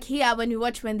looks like here when we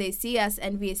watch When They See Us,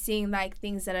 and we're seeing like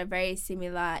things that are very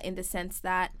similar in the sense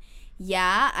that,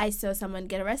 yeah, I saw someone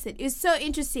get arrested. It was so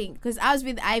interesting because I was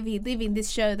with Ivy leaving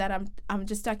this show that I'm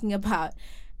just talking about,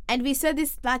 and we saw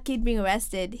this Black kid being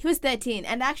arrested. He was 13,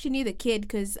 and I actually knew the kid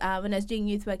because when I was doing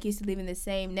youth work, he used to live in the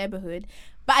same neighborhood,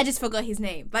 but I just forgot his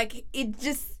name. Like, it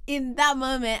just, in that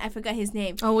moment, I forgot his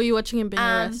name. Oh, were you watching him being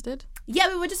arrested? Yeah,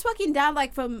 we were just walking down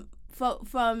like from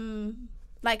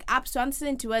like up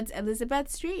Swanson towards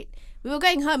Elizabeth Street. We were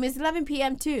going home. It's 11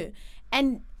 p.m. too.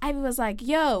 And Ivy was like,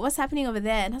 yo, what's happening over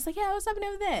there? And I was like, yeah, what's happening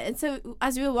over there? And so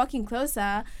as we were walking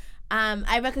closer,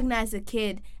 I recognized the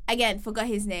kid. Again, forgot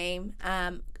his name.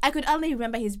 I could only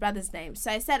remember his brother's name.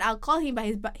 So I said, I'll call him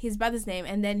by his brother's name,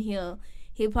 and then he'll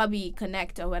probably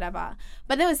connect or whatever.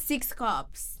 But there was 6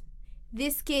 cops.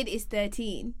 This kid is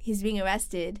 13. He's being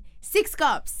arrested. 6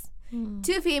 cops.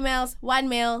 2 females, 1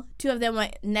 male. 2 of them were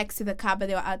next to the car, but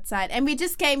they were outside. And we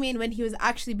just came in when he was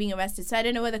actually being arrested. So I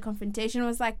don't know what the confrontation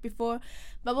was like before.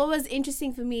 But what was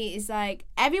interesting for me is, like,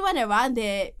 everyone around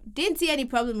there didn't see any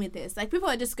problem with this. Like, people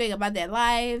were just going about their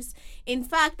lives. In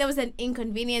fact, there was an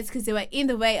inconvenience because they were in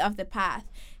the way of the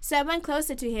path. So I went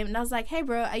closer to him and I was like, hey,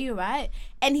 bro, are you all right?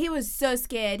 And he was so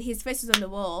scared. His face was on the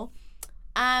wall.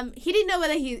 He didn't know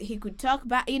whether he could talk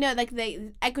back, you know, like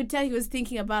I could tell he was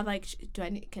thinking about, like,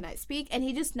 can I speak? And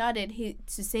he just nodded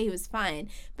to say he was fine,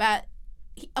 but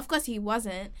of course he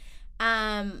wasn't.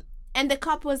 And the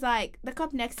cop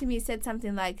next to me said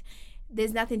something like,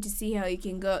 there's nothing to see here, you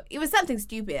can go. It was something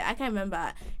stupid, I can't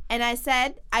remember. And I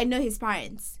said, I know his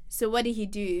parents, so what did he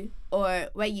do, or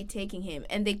where are you taking him?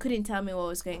 And they couldn't tell me what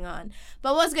was going on.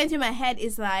 But what was going through my head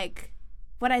is, like,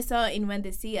 what I saw in When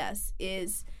They See Us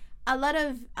is, a lot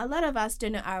of us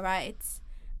don't know our rights.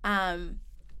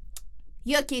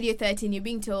 You're a kid, you're 13, you're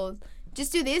being told,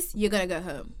 just do this, you're gonna go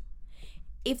home.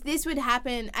 If this would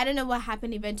happen, I don't know what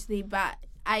happened eventually, but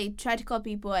I tried to call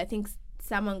people. I think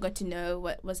someone got to know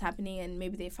what was happening and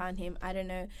maybe they found him. I don't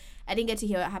know. I didn't get to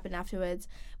hear what happened afterwards.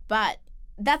 But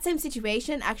that same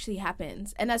situation actually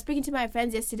happens. And I was speaking to my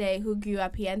friends yesterday who grew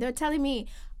up here, and they were telling me,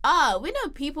 we know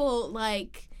people,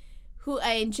 like, who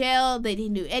are in jail, they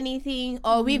didn't do anything,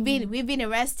 or we've been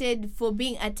arrested for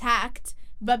being attacked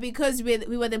But because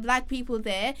we were the black people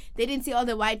there, they didn't see all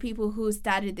the white people who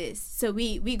started this. So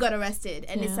we got arrested.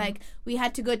 And it's like, we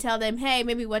had to go tell them, hey,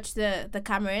 maybe watch the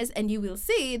cameras and you will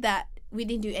see that we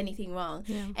didn't do anything wrong.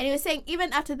 Yeah. And he was saying,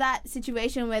 even after that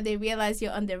situation where they realize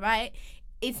you're on the right,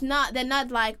 they're not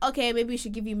like, okay, maybe we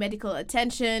should give you medical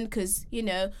attention because, you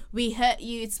know, we hurt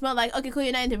you. It's more like, okay, cool,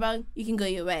 you're not in the wrong, you can go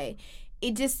your way.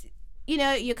 It just, you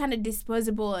know, you're kind of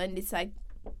disposable and it's like,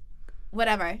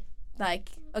 whatever. Like,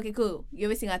 okay, cool, you're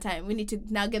wasting our time. We need to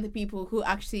now get the people who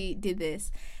actually did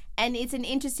this. And it's an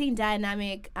interesting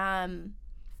dynamic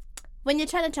when you're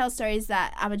trying to tell stories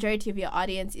that a majority of your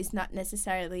audience is not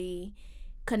necessarily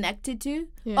connected to.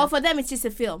 Yeah. Or for them, it's just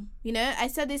a film. You know, I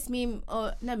saw this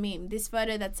this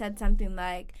photo that said something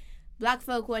like, black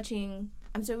folk watching,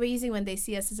 we're using When They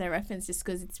See Us as a reference just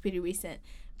because it's pretty recent.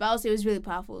 But also it was really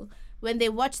powerful. When they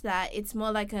watch that, it's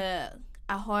more like a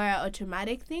horror or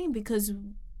traumatic thing because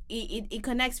it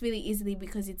connects really easily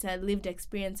because it's a lived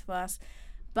experience for us.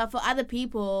 But for other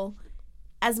people,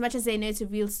 as much as they know it's a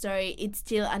real story, it's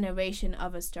still a narration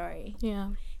of a story. Yeah.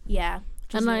 Yeah.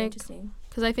 And really interesting.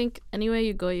 Because I think anywhere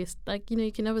you go, you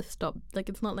you can never stop. Like,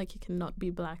 it's not like you cannot be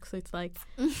black. So it's like,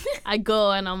 I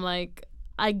go and I'm like,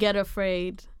 I get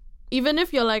afraid. Even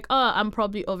if you're like, oh, I'm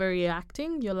probably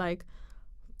overreacting, you're like,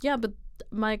 yeah, but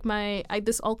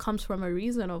this all comes from a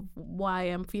reason of why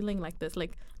I'm feeling like this.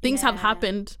 Like, things have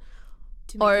happened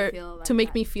to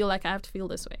make me feel like I have to feel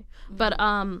this way. Mm-hmm. But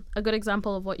a good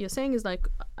example of what you're saying is, like,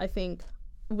 I think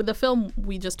with the film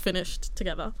we just finished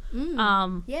together.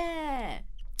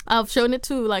 I've shown it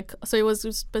to, like, so it was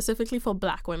specifically for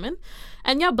black women.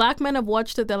 And yeah, black men have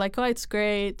watched it. They're like, oh, it's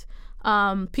great.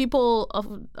 People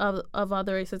of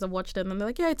other races have watched it and they're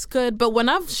like, yeah, it's good. But when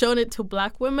I've shown it to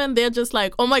black women, they're just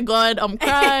like, oh my God, I'm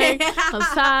crying. I'm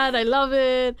sad. I love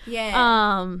it.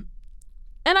 Yeah.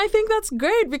 And I think that's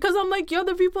great because I'm like, you're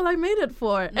the people I made it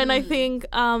for. And I think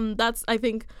but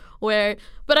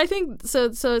I think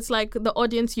so it's like the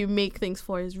audience you make things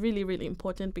for is really, really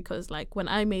important because, like, when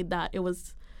I made that, it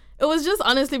was just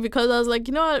honestly because I was like,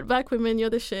 you know what, black women, you're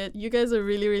the shit. You guys are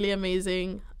really, really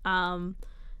amazing.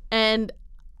 And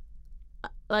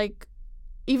like,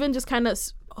 even just kind of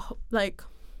like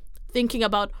thinking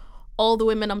about all the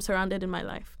women I'm surrounded in my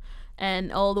life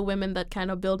and all the women that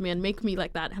kind of build me and make me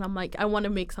like that. And I'm like, I want to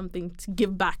make something to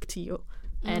give back to you.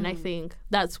 And I think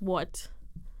that's what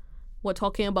we're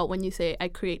talking about when you say I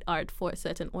create art for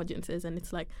certain audiences. And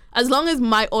it's like, as long as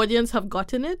my audience have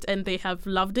gotten it and they have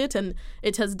loved it and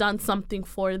it has done something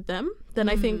for them, then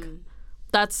I think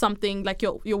that's something like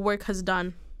your work has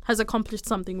accomplished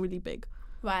something really big.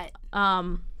 Right.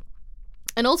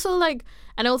 And also, like,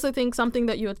 and I also think something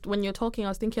that when you're talking, I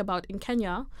was thinking about in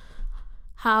Kenya,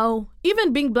 how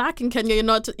even being black in Kenya, you're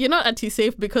not actually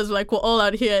safe because, like, we're all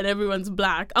out here and everyone's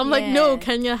black. I'm like, no,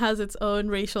 Kenya has its own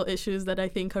racial issues that I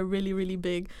think are really, really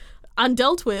big,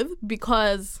 undealt with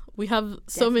because we have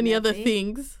so many other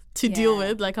things to deal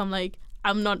with. Like, I'm like,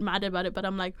 I'm not mad about it, but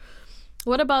I'm like,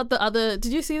 what about did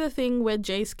you see the thing where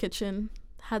Jay's Kitchen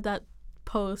had that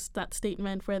post, that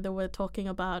statement where they were talking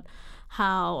about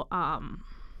how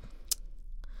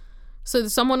so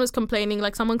someone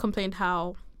complained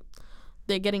how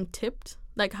they're getting tipped,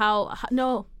 like how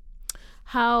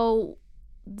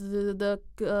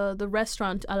the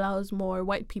restaurant allows more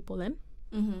white people in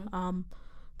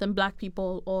than black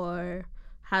people, or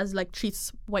has like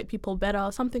treats white people better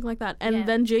or something like that. And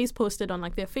then Jay's posted on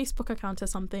like their Facebook account or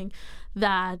something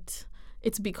that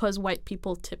it's because white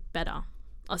people tip better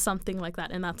or something like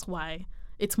that, and that's why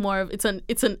it's more of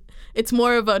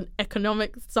an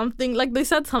economic something. Like, they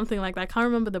said something like that. I can't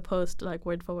remember the post like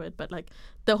word for word, but like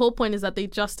the whole point is that they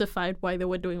justified why they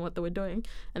were doing what they were doing,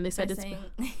 and they said and I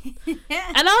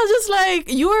was just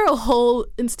like, you are a whole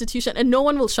institution and no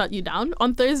one will shut you down.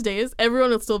 On Thursdays everyone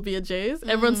will still be at Jay's,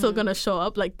 everyone's still gonna show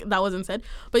up. Like, that wasn't said,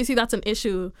 but you see, that's an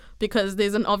issue because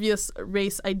there's an obvious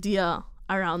race idea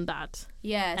around that.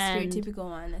 Yeah,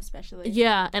 stereotypical one especially.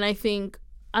 Yeah, and I think,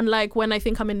 unlike when I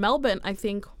think I'm in Melbourne, I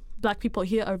think black people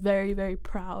here are very, very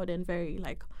proud and very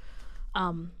like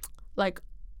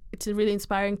it's really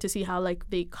inspiring to see how like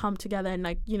they come together and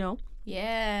like, you know,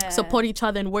 support each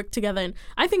other and work together. And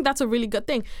I think that's a really good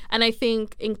thing. And I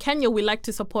think in Kenya we like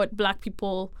to support black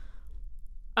people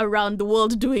around the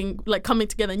world doing like coming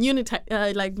together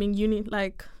and like being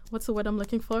what's the word I'm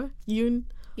looking for?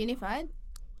 Unified?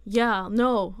 Yeah,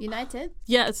 no. United?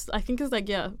 Yes, I think it's like,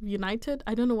 united.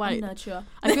 I don't know why. I'm not sure.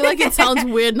 I feel like it sounds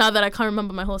weird now that I can't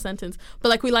remember my whole sentence. But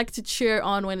like, we like to cheer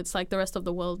on when it's like the rest of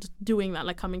the world doing that,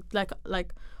 like coming, like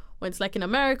when it's like in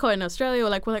America or in Australia, or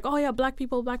like we're like, oh yeah, black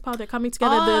people, black power, they're coming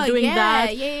together, they're doing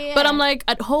that. Yeah. But I'm like,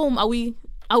 at home, are we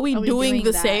are we Are we doing doing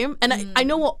the that? same? And I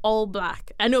know we're all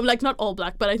black. I know, like, not all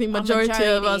black, but I think majority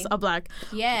of us majority. are black.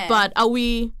 Yeah. But are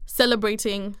we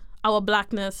celebrating our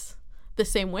blackness the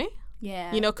same way?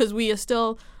 yeah. You know, because we are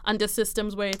still under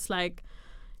systems where it's like,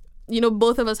 you know,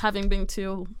 both of us having been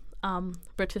to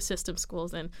British system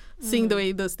schools and seeing the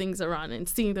way those things are run and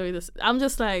seeing the way this, I'm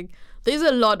just like, there's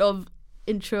a lot of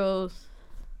introspect.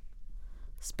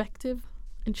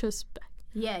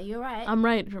 Yeah, you're right. I'm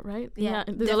right? Yeah,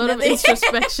 There's a lot of definitely.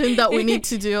 introspection that we need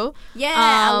to do.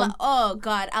 Yeah. Oh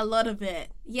God, a lot of it.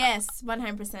 Yes,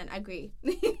 100%. Agree.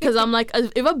 Because I'm like,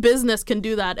 if a business can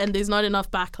do that and there's not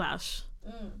enough backlash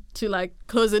to like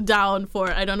close it down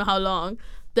for I don't know how long,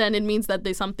 then it means that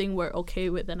there's something we're okay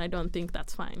with, and I don't think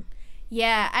that's fine.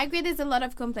 Yeah, I agree. There's a lot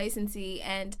of complacency,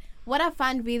 and what I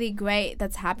find really great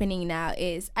that's happening now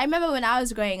is I remember when I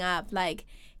was growing up, like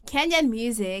Kenyan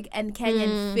music and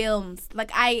Kenyan films.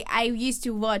 Like I used to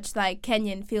watch like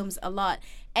Kenyan films a lot,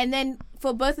 and then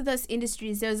for both of those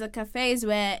industries, there was a cafes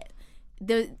where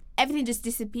everything just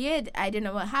disappeared. I don't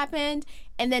know what happened,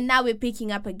 and then now we're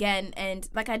picking up again. And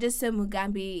like I just saw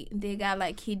Mugambi Ndega,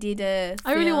 like he did a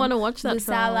I really film, want to watch that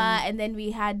Lusala, film. and then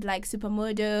we had like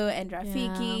Supermodo and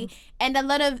Rafiki, and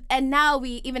and now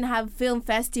we even have film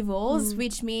festivals,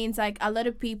 which means like a lot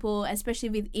of people, especially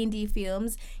with indie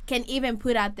films, can even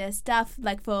put out their stuff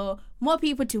like for more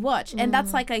people to watch, and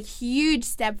that's like a huge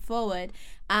step forward.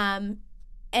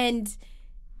 And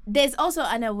there's also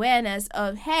an awareness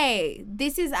of, hey,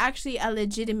 this is actually a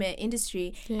legitimate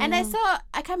industry. And I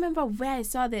can't remember where I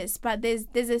saw this, but there's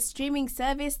a streaming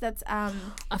service that's I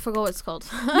forgot what it's called.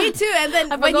 me too. And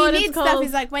then I when forgot you what need it's stuff, called.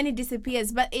 it's like when it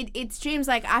disappears, but it streams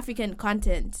like African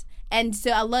content, and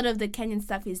so a lot of the Kenyan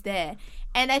stuff is there.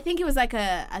 And I think it was like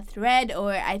a thread,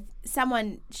 or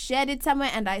someone shared it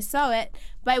somewhere and I saw it,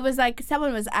 but it was like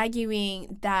someone was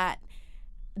arguing that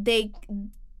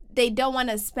they don't want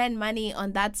to spend money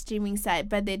on that streaming site,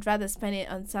 but they'd rather spend it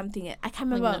on something. I can't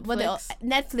remember Like what Netflix?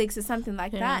 Netflix or something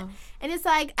like that. Yeah. And it's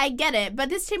like, I get it, but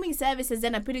this streaming service has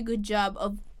done a pretty good job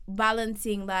of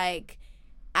balancing like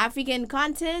African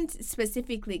content,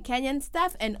 specifically Kenyan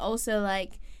stuff, and also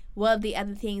like worldly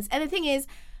other things. And the thing is,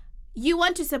 you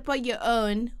want to support your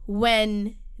own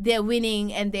when they're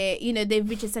winning and they've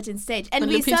reached a certain stage, and When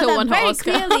we Lupita saw that won her very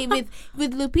Oscar. clearly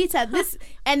with Lupita. This,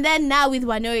 and then now with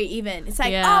Wanori, even it's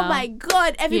like, Yeah. oh my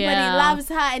God, everybody Yeah. loves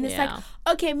her, and it's Yeah. like,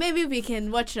 okay, maybe we can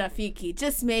watch Rafiki,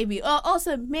 just maybe, or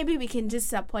also maybe we can just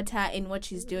support her in what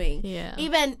she's doing. Yeah.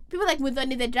 Even people like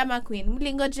Muthoni, the drama queen,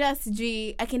 Mlingoja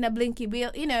sijui, akina Blinky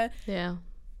Bill, Yeah.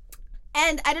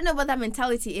 and I don't know what that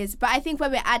mentality is, but I think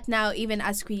where we're at now, even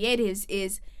as creatives,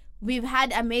 is we've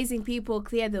had amazing people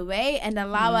clear the way and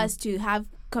allow us to have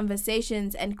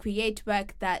conversations and create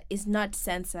work that is not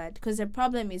censored. Because the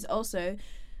problem is also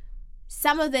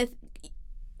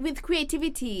with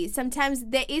creativity, sometimes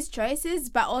there is choices,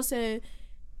 but also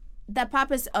the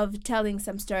purpose of telling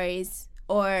some stories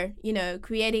or,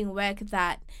 creating work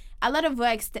that a lot of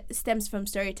work stems from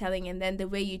storytelling, and then the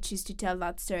way you choose to tell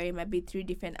that story might be through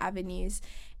different avenues.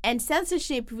 And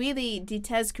censorship really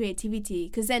deters creativity,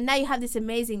 because then now you have this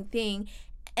amazing thing,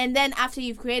 and then after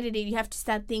you've created it, you have to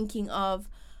start thinking of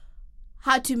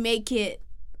how to make it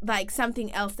like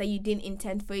something else that you didn't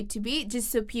intend for it to be, just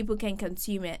so people can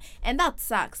consume it. And that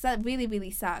sucks. That really,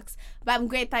 really sucks. But I'm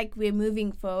great like we're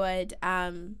moving forward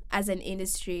as an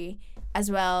industry as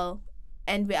well,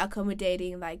 and we're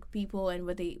accommodating like people and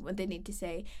what they need to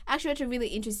say. Actually, watched a really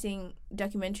interesting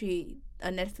documentary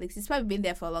on Netflix. It's probably been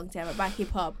there for a long time, about hip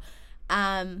hop.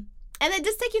 And then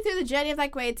just take you through the journey of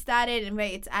like where it started and where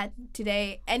it's at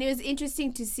today. And it was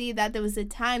interesting to see that there was a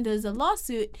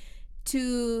lawsuit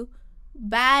to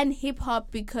ban hip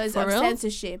hop because For of real?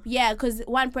 censorship. Yeah, because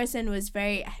one person was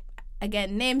very,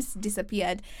 again, names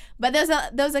disappeared, but there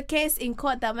was a case in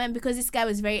court that went because this guy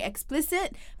was very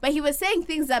explicit, but he was saying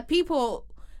things that people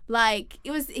like.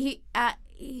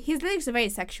 His lyrics are very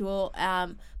sexual,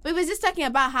 but he was just talking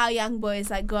about how young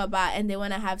boys like go about and they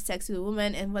want to have sex with a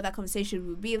woman and what that conversation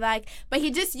would be like. But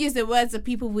he just used the words that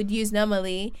people would use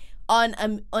normally on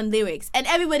lyrics, and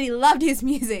everybody loved his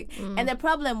music. And the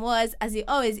problem was, as it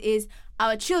always is,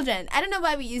 our children. I don't know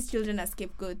why we use children as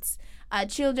scapegoats. Our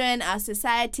children, our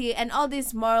society, and all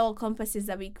these moral compasses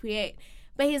that we create.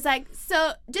 But he's like,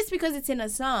 so just because it's in a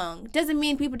song doesn't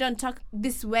mean people don't talk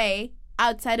this way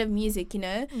outside of music,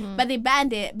 But they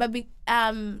banned it. But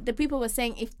the people were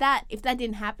saying if that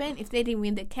didn't happen, if they didn't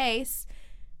win the case,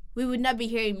 we would not be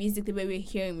hearing music the way we're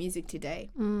hearing music today.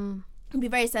 It'd be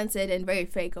very censored and very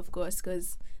fake, of course,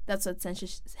 because that's what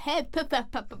censorship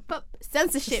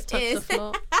is.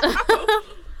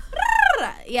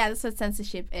 Yeah, that's what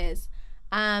censorship is.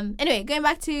 Anyway, going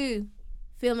back to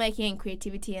filmmaking and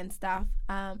creativity and stuff.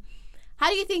 How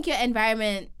do you think your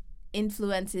environment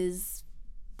influences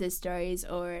the stories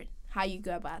or how you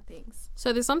go about things?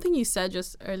 So there's something you said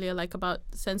just earlier, like about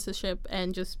censorship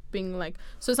and just being like,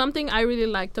 so something I really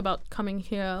liked about coming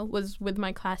here was with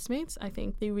my classmates. I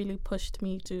think they really pushed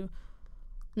me to,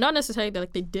 not necessarily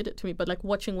like they did it to me, but like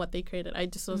watching what they created. I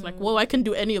just was like, whoa, I can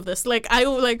do any of this. Like I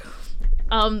like,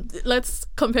 let's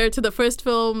compare it to the first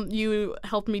film you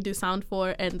helped me do sound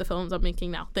for and the films I'm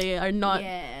making now. They are not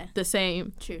the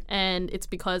same. True. And it's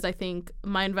because I think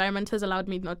my environment has allowed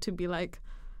me not to be like,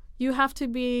 you have to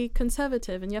be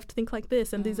conservative and you have to think like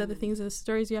this and these are the things, the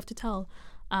stories you have to tell.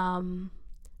 And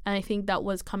I think that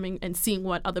was coming and seeing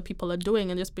what other people are doing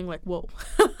and just being like, whoa,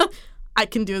 I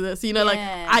can do this. You know, like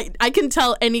I can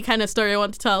tell any kind of story I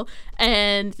want to tell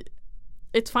and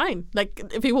it's fine. Like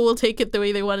people will take it the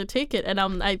way they want to take it. And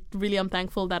I really am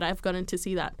thankful that I've gotten to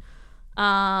see that.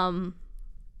 I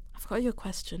forgot your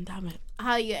question, damn it.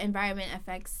 How your environment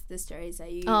affects the stories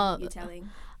that you're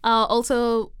telling.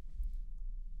 Also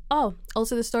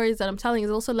the stories that I'm telling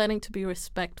is also learning to be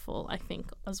respectful, I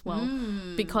think, as well.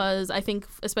 Because I think,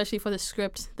 especially for the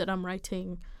script that I'm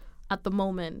writing at the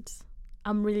moment,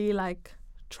 I'm really like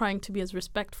trying to be as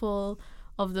respectful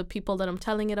of the people that I'm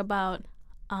telling it about.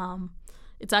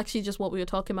 It's actually just what we were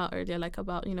talking about earlier, like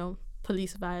about, you know,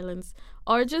 police violence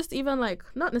or just even like,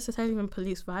 not necessarily even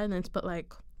police violence, but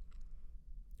like,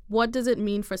 what does it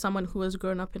mean for someone who has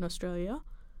grown up in Australia,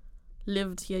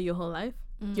 lived here your whole life,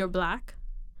 you're Black,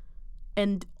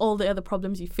 and all the other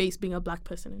problems you face being a Black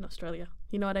person in Australia?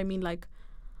 You know what I mean? Like,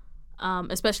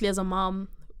 especially as a mom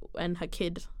and her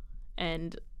kid,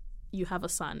 and you have a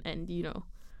son, and, you know,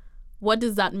 what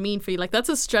does that mean for you? Like, that's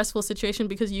a stressful situation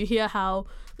because you hear how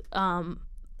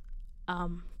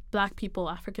Black people,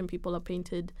 African people are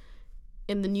painted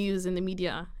in the news, in the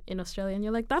media in Australia, and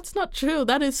you're like, that's not true.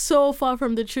 That is so far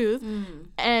from the truth.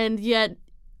 And yet,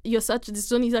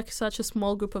 there's only like such a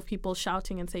small group of people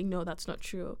shouting and saying, no, that's not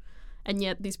true. And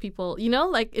yet these people, you know,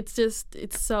 like it's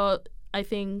so, I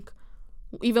think,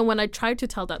 even when I try to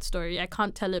tell that story, I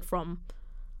can't tell it from,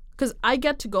 because I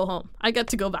get to go home. I get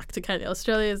to go back to Kenya.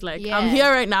 Australia is like, I'm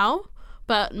here right now,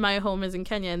 but my home is in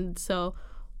Kenya. And so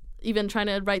even trying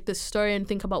to write this story and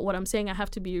think about what I'm saying, I have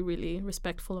to be really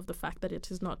respectful of the fact that it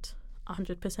is not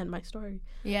 100% my story.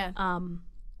 Yeah.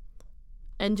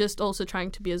 And just also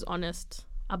trying to be as honest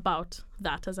about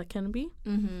that as I can be.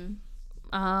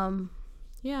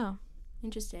 Yeah.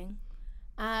 Interesting.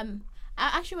 I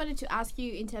actually wanted to ask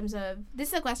you in terms of, this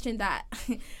is a question that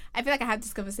I feel like I have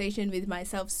this conversation with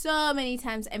myself so many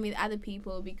times and with other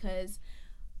people, because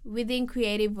within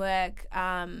creative work,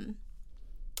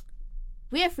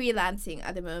 we are freelancing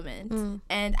at the moment.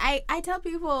 And I tell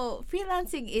people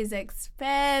freelancing is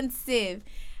expensive.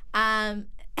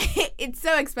 It's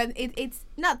so expensive. It's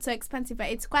not so expensive, but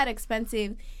it's quite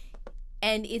expensive.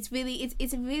 And it's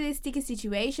a really sticky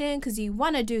situation because you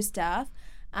want to do stuff.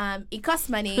 It costs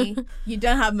money. You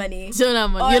don't have money. You're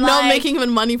not making even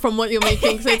money from what you're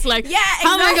making. So it's like,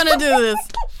 how am I going to do this?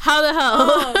 How the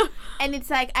hell? And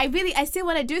it's like, I still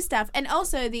want to do stuff. And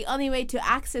also the only way to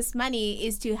access money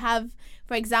is to have,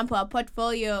 for example, a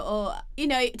portfolio or, you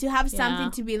know, to have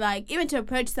something to be like, even to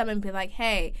approach someone and be like,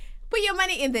 hey, put your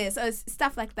money in this or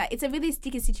stuff like that. It's a really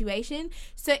sticky situation.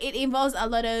 So it involves a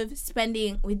lot of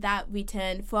spending without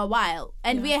return for a while.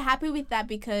 And we are happy with that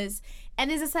because, and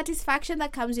there's a satisfaction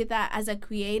that comes with that as a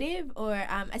creative, or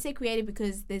I say creative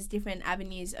because there's different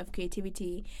avenues of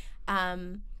creativity.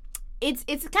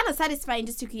 It's kind of satisfying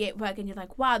just to create work and you're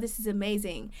like, wow, this is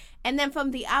amazing. And then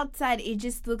from the outside, it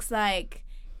just looks like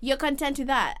you're content with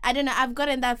that. I don't know. I've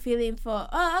gotten that feeling for,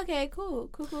 oh, okay, cool.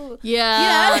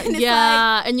 Yeah, and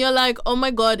yeah. And you're like, oh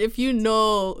my God, if you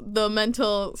know the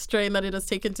mental strain that it has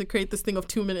taken to create this thing of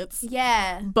 2 minutes.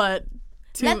 Yeah. But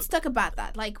let's talk about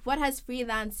that. Like, what has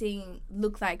freelancing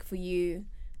looked like for you?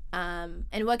 And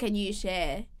what can you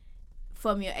share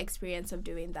from your experience of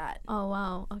doing that? Oh,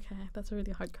 wow. Okay. That's a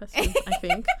really hard question, I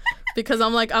think. Because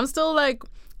I'm still like,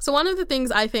 so one of the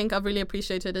things I think I've really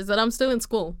appreciated is that I'm still in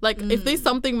school. Like, if there's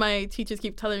something my teachers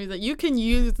keep telling me that you can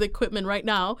use the equipment right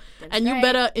now, you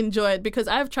better enjoy it, because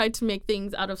I've tried to make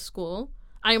things out of school.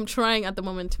 I am trying at the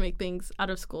moment to make things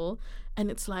out of school. And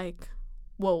it's like,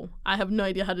 whoa, I have no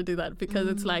idea how to do that, because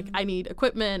it's like, I need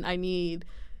equipment,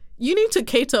 you need to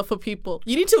cater for people.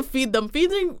 You need to feed them.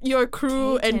 Feeding your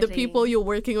crew and the people you're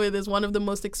working with is one of the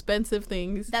most expensive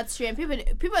things. That's true. And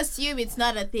people assume it's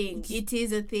not a thing. It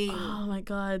is a thing. Oh my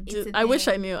God. I wish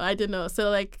I knew. I didn't know. So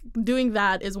like doing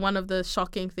that is one of the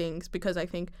shocking things, because I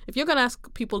think if you're going to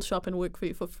ask people to shop and work for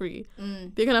you for free,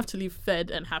 they're going to have to leave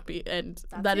fed and happy. And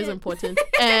that is important.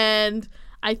 And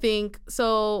I think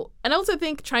so. And I also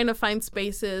think trying to find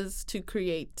spaces to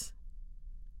create,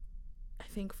 I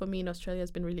think for me in Australia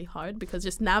has been really hard, because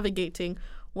just navigating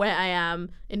where I am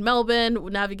in Melbourne,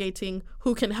 navigating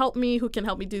who can help me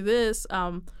do this.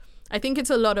 I think it's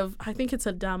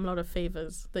a damn lot of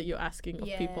favors that you're asking of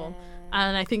people.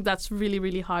 And I think that's really,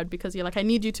 really hard, because you're like, I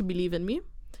need you to believe in me.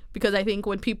 Because I think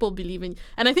when people believe in,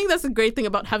 and I think that's the great thing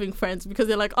about having friends, because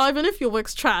they're like, oh, even if your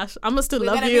work's trash, I'm gonna still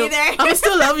love you. I'm gonna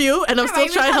still love you, and I'm still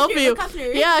trying to help you.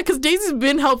 Yeah, because Daisy's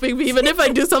been helping me, even if I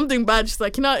do something bad. She's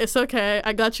like, it's okay.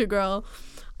 I got you, girl.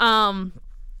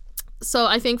 So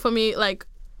I think for me, like,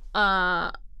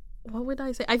 what would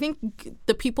I say? I think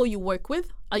the people you work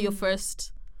with are your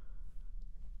first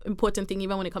important thing,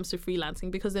 even when it comes to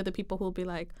freelancing, because they're the people who will be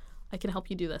like, I can help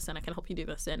you do this, and I can help you do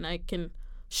this, and I can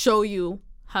show you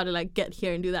how to like get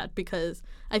here and do that. Because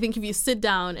I think if you sit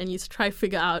down and you try to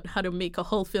figure out how to make a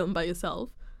whole film by yourself,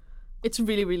 it's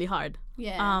really, really hard.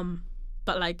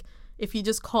 But like if you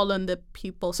just call on the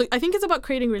people, so I think it's about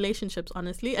creating relationships,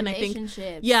 honestly. And I think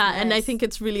and I think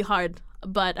it's really hard,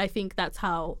 but I think that's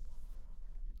how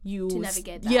you to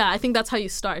navigate that. I think that's how you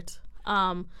start.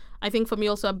 I think for me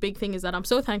also a big thing is that I'm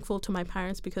so thankful to my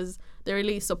parents, because they're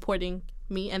really supporting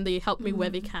me and they help me where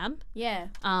they can.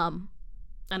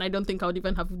 And I don't think I would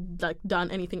even have like done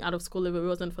anything out of school if it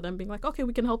wasn't for them being like, okay,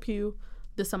 we can help you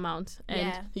this amount,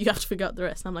 and you have to figure out the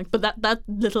rest. And I'm like, but that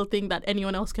little thing that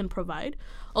anyone else can provide.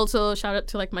 Also, shout out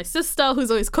to like my sister, who's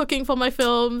always cooking for my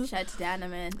films. Shout out to Dana,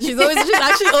 man. She's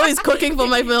actually always cooking for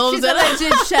my films. She's a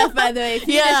legit chef, by the way. If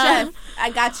you're a chef, I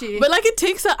got you. But like it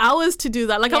takes her hours to do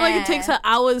that. Like I'm like, it takes her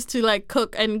hours to like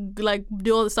cook and like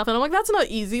do all this stuff, and I'm like, that's not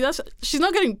easy. She's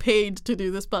not getting paid to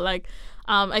do this, but like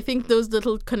I think those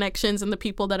little connections and the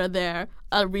people that are there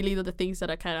are really the things that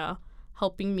are kind of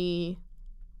helping me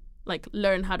like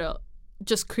learn how to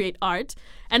just create art.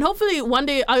 And hopefully one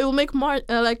day I will make more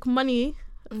like money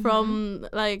from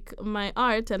like my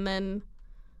art, and then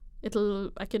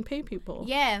I can pay people.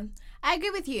 Yeah, I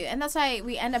agree with you. And that's why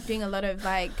we end up doing a lot of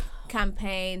like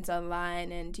campaigns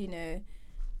online and, you know,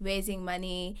 raising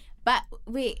money. But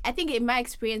I think in my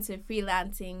experience with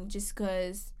freelancing, just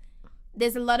because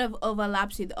there's a lot of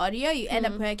overlaps with audio, you end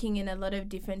up working in a lot of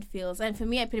different fields. And for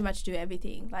me, I pretty much do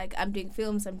everything. Like I'm doing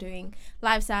films, I'm doing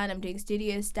live sound, I'm doing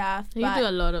studio stuff. You do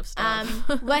a lot of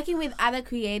stuff. Working with other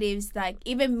creatives, like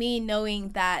even me knowing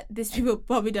that these people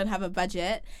probably don't have a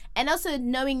budget, and also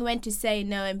knowing when to say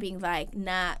no and being like,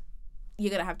 nah,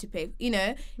 you're gonna have to pay, you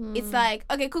know. It's like,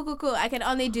 okay, cool, I can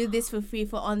only do this for free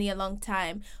for only a long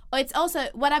time. Or it's also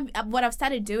what I've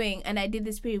started doing, and I did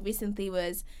this pretty recently,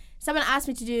 was someone asked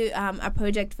me to do a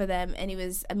project for them, and it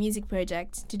was a music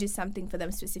project to do something for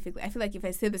them specifically. I feel like if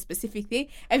I say the specific thing,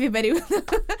 everybody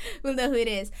will know who it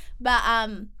is. But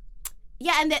and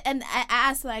I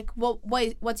asked like,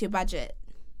 what's your budget?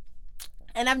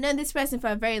 And I've known this person for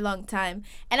a very long time,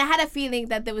 and I had a feeling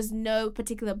that there was no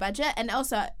particular budget, and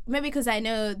also maybe because I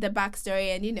know the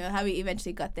backstory and, you know, how we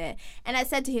eventually got there. And I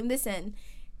said to him, listen,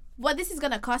 what this is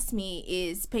gonna cost me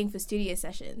is paying for studio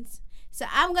sessions. So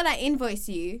I'm gonna invoice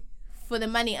you for the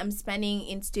money I'm spending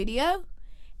in studio,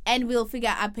 and we'll figure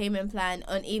out a payment plan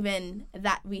on even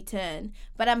that return.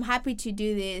 But I'm happy to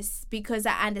do this because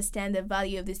I understand the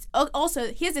value of this.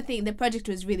 Also, here's the thing, the project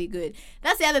was really good.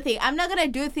 That's the other thing. I'm not gonna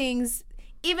do things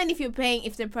even if you're paying,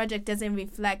 if the project doesn't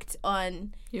reflect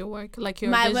on your work, like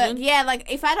your my vision. work. Yeah,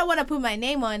 like if I don't want to put my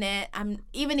name on it,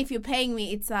 even if you're paying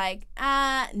me, it's like,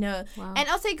 no. Wow. And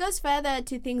also it goes further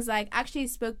to things like, I actually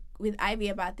spoke with Ivy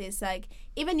about this, like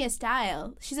even your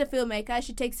style. She's a filmmaker,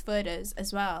 she takes photos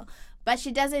as well, but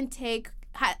she doesn't take,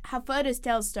 her photos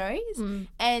tell stories.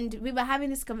 And we were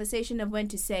having this conversation of when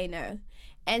to say no.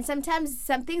 And sometimes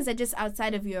some things are just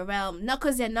outside of your realm, not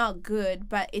because they're not good,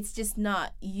 but it's just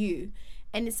not you.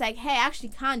 And it's like, hey, I actually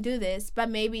can't do this, but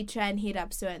maybe try and hit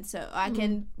up so-and-so. Or I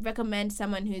can recommend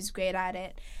someone who's great at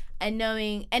it. And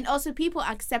knowing, and also people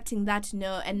accepting that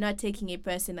no and not taking it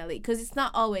personally. Because it's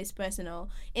not always personal.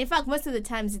 In fact, most of the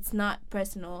times it's not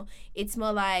personal. It's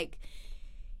more like,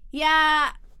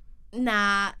 yeah,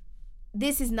 nah,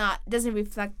 this is not, doesn't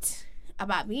reflect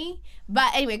about me.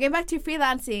 But anyway, going back to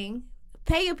freelancing,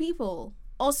 pay your people.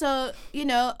 Also, you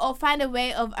know, or find a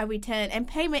way of a return. And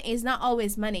payment is not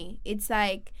always money. It's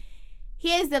like,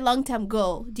 here's the long-term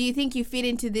goal. Do you think you fit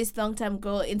into this long-term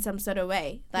goal in some sort of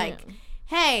way? Like,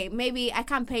 hey, maybe I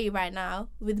can't pay you right now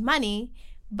with money,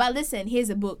 but listen, here's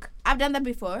a book. I've done that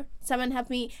before. Someone helped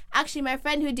me. Actually, my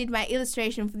friend who did my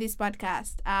illustration for this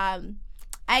podcast,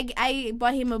 I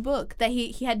bought him a book that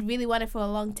he had really wanted for a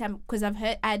long time because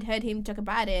I'd heard him talk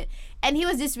about it, and he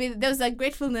was just really, there was like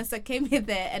gratefulness that came with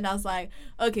it, and I was like,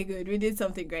 okay, good, we did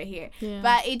something great here. Yeah.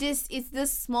 But it's the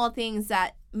small things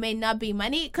that may not be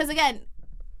money, because again,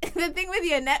 the thing with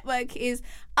your network is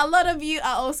a lot of you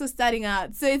are also starting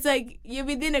out, so it's like you're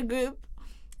within a group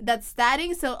that's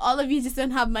starting, so all of you just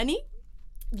don't have money.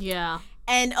 Yeah.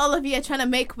 And all of you are trying to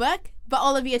make work, but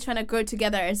all of you are trying to grow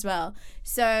together as well.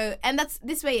 So, and that's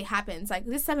this way it happens. Like,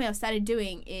 this is something I've started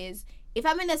doing is if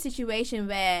I'm in a situation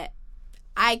where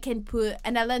I can put,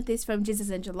 and I learned this from Jesus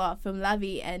and Jollof, from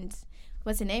Lavi and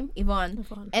what's her name? Yvonne.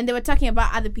 And they were talking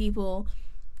about other people.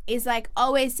 It's like,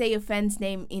 always say your friend's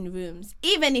name in rooms,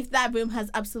 even if that room has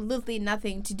absolutely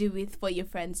nothing to do with what your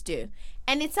friends do.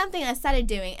 And it's something I started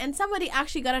doing, and somebody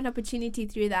actually got an opportunity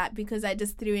through that because I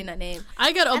just threw in a name.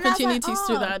 I get opportunities like,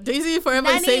 through that. Daisy forever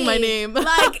is saying my name. Like,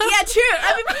 yeah, true.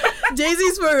 I mean,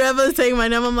 Daisy's forever saying my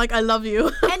name. I'm like, I love you.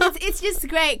 And it's just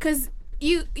great because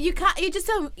you can't, you just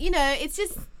don't, you know,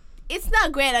 it's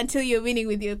not great until you're winning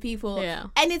with your people. Yeah.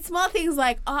 And it's small things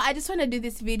like, oh, I just want to do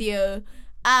this video.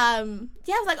 I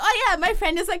was like, oh yeah, my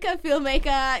friend is like a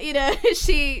filmmaker, you know,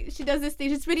 she does this thing,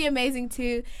 she's pretty amazing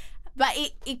too, but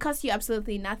it costs you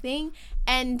absolutely nothing.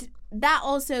 And that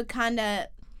also kind of,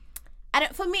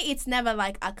 for me, it's never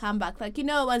like a comeback, like, you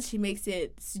know, once she makes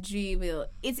it, Sujri will,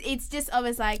 it's just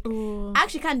always like, Ooh. I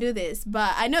actually can't do this,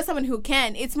 but I know someone who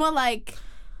can. It's more like,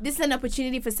 this is an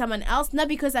opportunity for someone else, not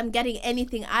because I'm getting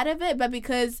anything out of it, but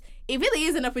because it really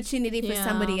is an opportunity for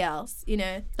somebody else, you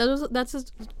know.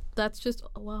 That's just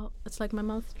wow, it's like my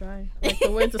mouth's dry, like the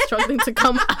words are struggling to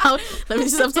come out. Let me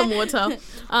just have some water.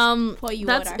 Pour you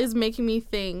that water. is making me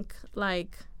think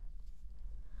like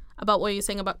about what you're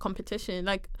saying about competition.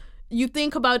 Like you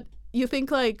think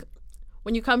like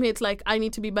when you come here, it's like, I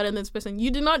need to be better than this person.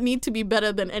 You do not need to be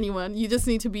better than anyone. You just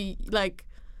need to be like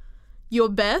your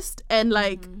best, and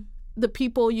like the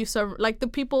people you serve, like the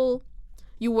people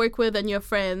you work with and your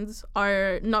friends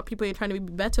are not people you're trying to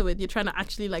be better with. You're trying to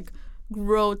actually like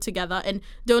grow together, and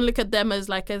don't look at them as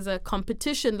a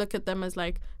competition. Look at them as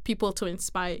like people to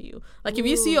inspire you. Like if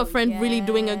you see your friend really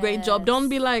doing a great job, don't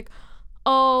be like,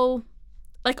 oh,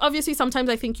 like obviously sometimes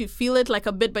I think you feel it like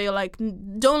a bit, but you're like,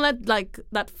 don't let like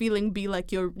that feeling be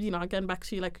like your, you know, again back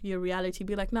to like your reality.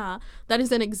 Be like, nah, that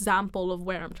is an example of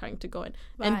where I'm trying to go in.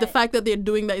 And the fact that they're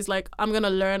doing that is like, I'm gonna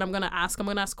learn, I'm gonna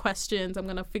ask questions, I'm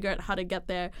gonna figure out how to get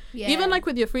there. Even like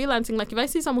with your freelancing, like if I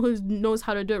see someone who knows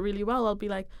how to do it really well, I'll be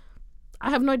like, I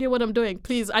have no idea what I'm doing.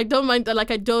 Please, I don't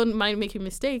mind making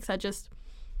mistakes.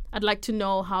 I'd like to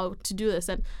know how to do this.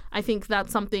 And I think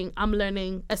that's something I'm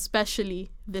learning,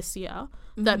 especially this year,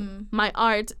 that my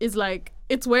art is like,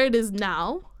 it's where it is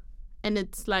now. And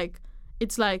it's like,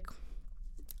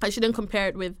 I shouldn't compare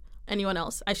it with anyone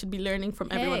else. I should be learning from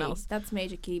everyone else. That's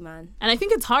major key, man. And I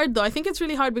think it's hard though. I think it's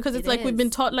really hard because it's like, we've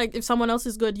been taught like, if someone else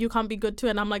is good, you can't be good too.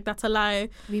 And I'm like, that's a lie.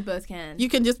 We both can. You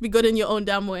can just be good in your own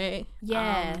damn way.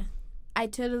 Yeah. I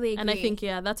totally agree. And I think,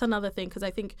 that's another thing, because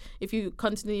I think if you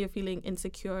constantly are feeling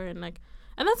insecure and like,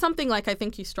 and that's something like I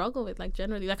think you struggle with, like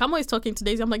generally. Like I'm always talking to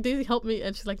Daisy, I'm like, Daisy, help me.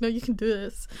 And she's like, no, you can do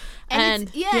this.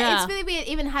 And it's really weird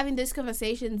even having those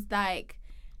conversations. Like,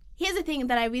 here's the thing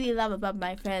that I really love about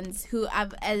my friends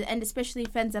and especially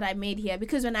friends that I made here,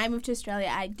 because when I moved to Australia,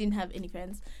 I didn't have any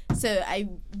friends. So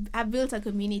I've built a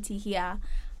community here.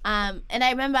 And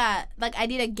I remember, like, I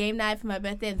did a game night for my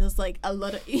birthday, and there was, like, a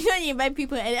lot of, you know, you invite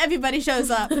people, and everybody shows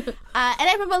up. And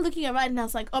I remember looking around, and I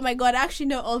was like, oh, my God, I actually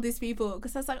know all these people.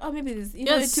 Because I was like, oh, maybe this, you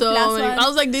know, the two plus one. I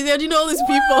was like, Daisy, how do you know all these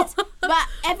people? But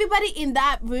everybody in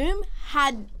that room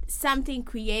had something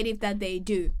creative that they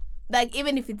do. Like,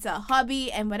 even if it's a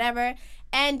hobby and whatever.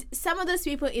 And some of those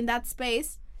people in that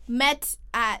space met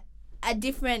at a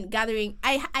different gathering.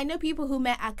 I know people who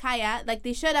met at Kaya, like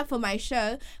they showed up for my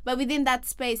show, but within that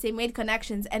space they made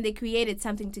connections and they created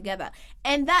something together.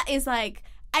 And that is like,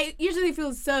 I usually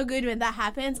feel so good when that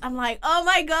happens. I'm like, oh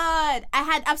my God, I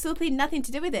had absolutely nothing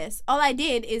to do with this. All I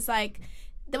did is like,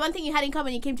 the one thing you had in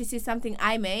common, you came to see something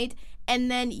I made, and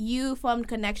then you formed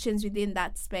connections within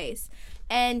that space.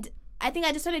 And I think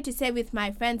I just wanted to say with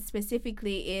my friends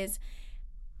specifically is,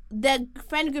 the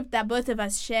friend group that both of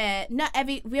us share,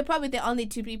 we're probably the only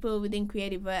two people within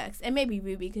Creative Works, and maybe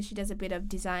Ruby because she does a bit of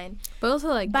design. But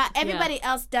also but everybody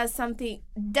else does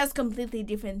completely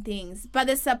different things. But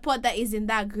the support that is in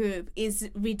that group is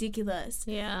ridiculous.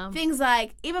 Yeah. Things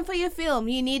like, even for your film,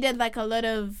 you needed like a lot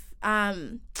of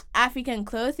African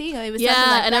clothing, or it was something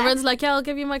like and that. Everyone's like, yeah, I'll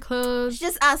give you my clothes.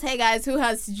 Just ask, hey guys, who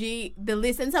has G the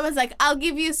list, and someone's like, I'll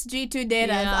give you G 2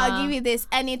 data, I'll give you this,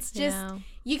 and it's just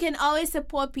you can always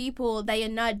support people that you're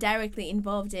not directly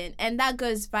involved in, and that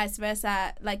goes vice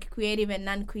versa, like creative and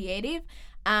non-creative.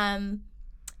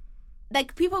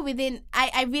 Like people within,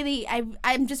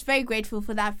 I'm just very grateful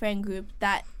for that friend group,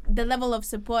 that the level of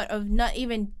support of not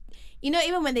even,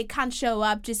 even when they can't show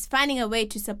up, just finding a way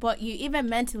to support you, even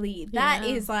mentally, that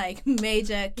is like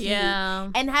major key. Yeah.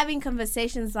 And having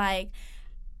conversations like,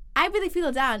 I really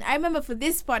feel down. I remember for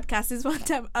this podcast, this one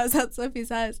time I was at Sophie's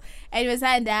house and it was her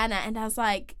and Diana, and I was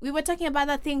like, we were talking about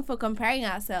that thing for comparing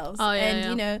ourselves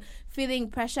feeling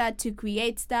pressure to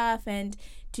create stuff and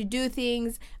to do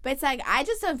things, but it's like, I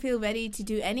just don't feel ready to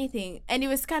do anything. And it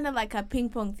was kind of like a ping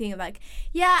pong thing, like,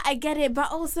 yeah, I get it,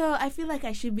 but also I feel like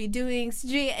I should be doing,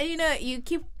 and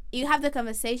you have the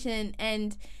conversation,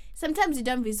 and sometimes you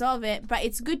don't resolve it, but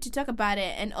it's good to talk about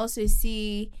it and also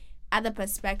see other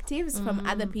perspectives from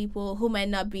other people who might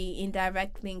not be in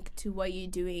direct link to what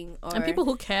you're doing, or and people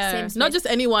who care, not just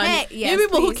anyone. Yes,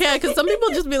 people who care, because some people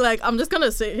just be like, I'm just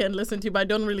gonna sit here and listen to you, but I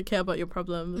don't really care about your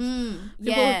problems.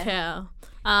 People who care.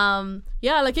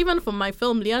 Like even for my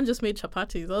film, Leanne just made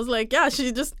chapatis. I was like, yeah,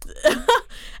 she just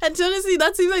and honestly,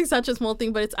 that seems like such a small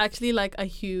thing, but it's actually like a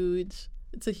huge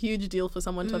deal for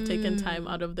someone to have taken time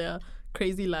out of their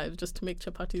crazy lives just to make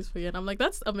chapatis for you. And I'm like,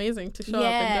 that's amazing to show up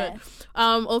and do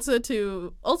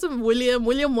it. Also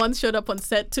William once showed up on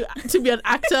set to be an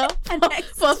actor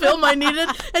for a film I needed,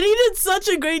 and he did such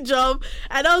a great job,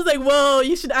 and I was like, whoa,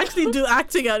 you should actually do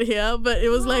acting out here. But it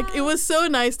was like, it was so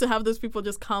nice to have those people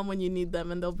just come when you need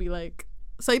them, and they'll be like,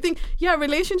 so I think,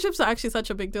 relationships are actually such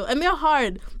a big deal, and they're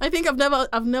hard. I think I've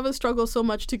never struggled so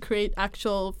much to create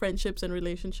actual friendships and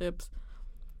relationships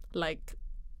like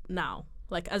now.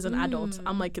 Like as an adult,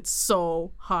 I'm like, it's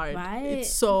so hard. Right.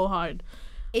 It's so hard.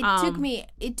 It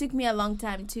took me a long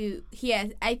time to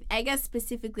hear. I guess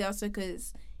specifically also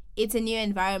because it's a new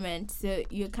environment, so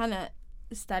you're kind of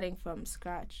starting from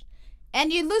scratch,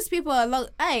 and you lose people along.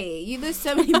 You lose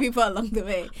so many people along the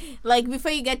way. Like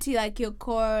before you get to like your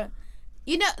core.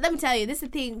 Let me tell you, this is the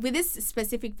thing with this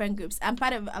specific friend groups. I'm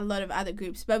part of a lot of other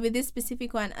groups, but with this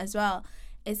specific one as well,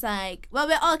 it's like, well,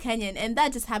 we're all Kenyan, and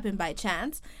that just happened by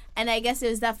chance. And I guess it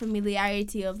was that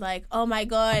familiarity of like, oh my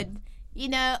God,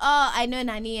 I know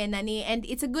Nani, and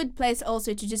it's a good place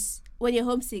also to just, when you're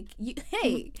homesick, we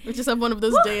just have one of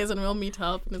those days and we'll meet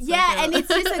up. And it's and it's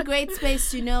just a great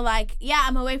space to know, like,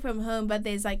 I'm away from home, but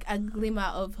there's like a glimmer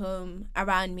of home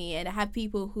around me, and I have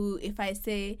people who, if I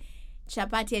say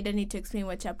chapati, I don't need to explain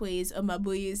what chapo is or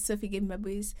mabui is. Sophie gave me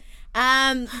mabuis.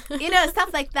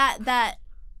 Stuff like that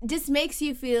just makes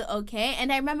you feel okay.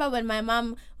 And I remember when my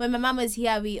mom was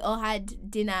here, we all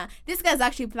had dinner. These guys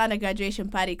actually planned a graduation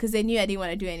party because they knew I didn't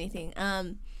want to do anything.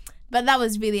 But that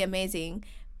was really amazing.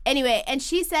 Anyway, and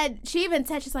she even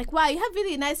said, she's like, wow, you have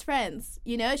really nice friends.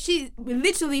 She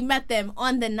literally met them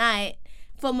on the night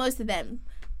for most of them.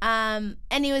 And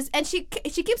she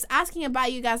keeps asking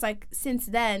about you guys like since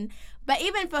then. But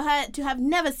even for her to have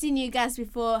never seen you guys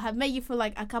before, have met you for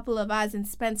like a couple of hours and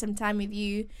spent some time with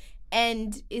you,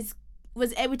 and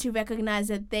was able to recognize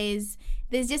that there's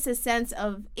just a sense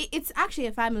of it's actually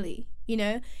a family,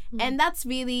 and that's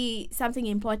really something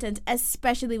important,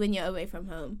 especially when you're away from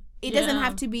home. It doesn't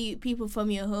have to be people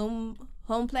from your home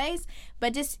place,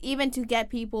 but just even to get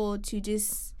people to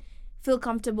just feel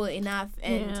comfortable enough,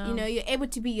 and you're able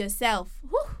to be yourself.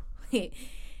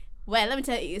 Well, let me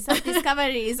tell you,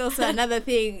 self-discovery is also another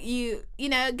thing.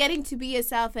 Getting to be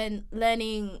yourself and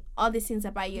learning all these things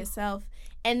about yourself,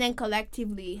 and then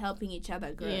collectively helping each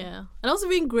other grow. Yeah. And also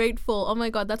being grateful. Oh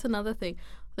my God, that's another thing.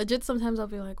 Legit, sometimes I'll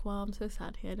be like, wow, I'm so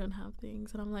sad here, I don't have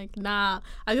things. And I'm like, nah.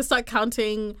 I just start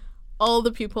counting all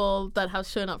the people that have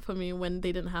shown up for me when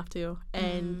they didn't have to.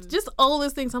 And just all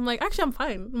those things. I'm like, actually, I'm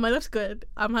fine. My life's good.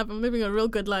 I'm living a real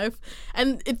good life.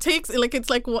 And it takes, it's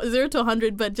like 0 to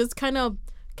 100, but just kind of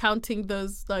counting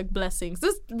those like blessings.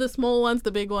 Just the small ones,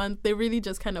 the big ones, they really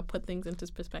just kind of put things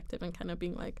into perspective and kind of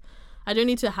being like, I don't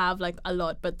need to have like a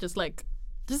lot, but just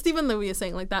even the way you're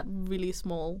saying, like that really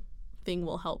small thing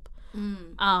will help.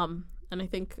 And I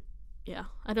think,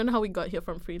 I don't know how we got here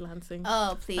from freelancing.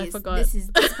 Oh, please. I forgot. This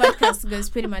podcast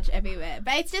goes pretty much everywhere.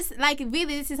 But it's just like,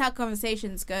 really, this is how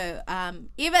conversations go.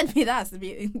 Even with us,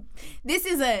 this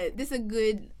is a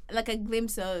good, like a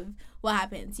glimpse of what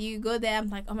happens. You go there, I'm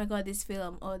like, oh my God, this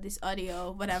film or this audio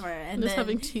or whatever. And just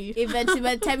having tea. Eventually,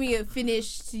 by the time you're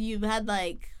finished, you've had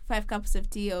like 5 cups of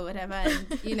tea or whatever,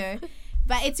 and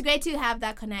but it's great to have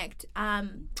that connect. I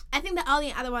think the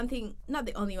only other one thing, not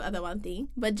the only other one thing,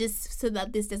 but just so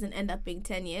that this doesn't end up being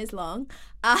 10 years long,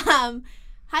 how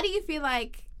do you feel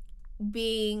like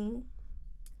being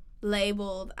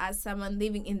labeled as someone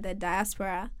living in the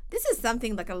diaspora. This is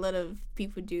something like a lot of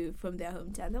people do from their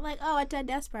hometown. They're like, oh, I did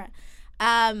diaspora.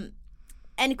 And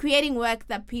creating work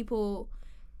that people,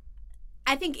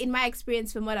 I think in my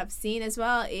experience from what I've seen as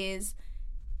well, is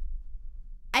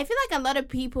I feel like a lot of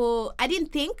people, I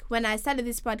didn't think when I started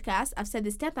this podcast, I've said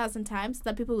this 10,000 times,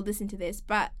 that people would listen to this.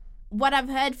 But what I've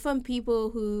heard from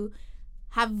people who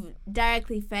have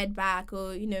directly fed back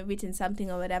or, you know, written something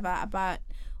or whatever about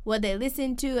what they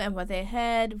listened to and what they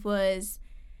heard was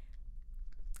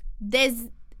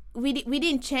we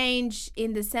didn't change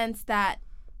in the sense that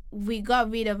we got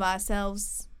rid of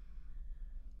ourselves.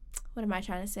 What am I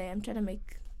trying to say? I'm trying to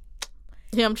make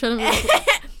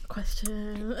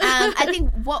question. I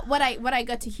think what I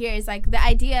got to hear is like the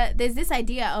idea. There's this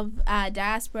idea of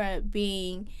diaspora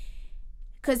being,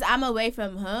 because I'm away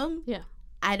from home. Yeah,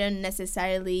 I don't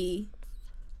necessarily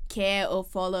care or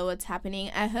follow what's happening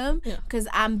at home because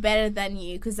I'm better than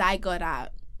you because I got out.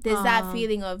 There's that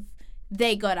feeling of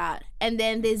they got out, and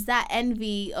then there's that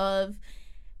envy of,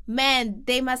 man,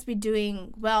 they must be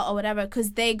doing well or whatever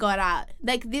because they got out,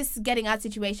 like this getting out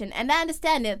situation. And I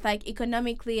understand it, like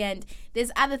economically, and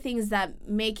there's other things that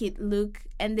make it look,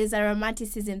 and there's a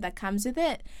romanticism that comes with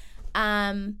it.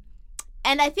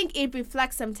 And I think it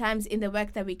reflects sometimes in the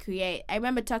work that we create. I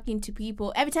remember talking to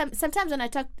people sometimes when I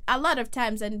talk, a lot of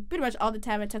times, and pretty much all the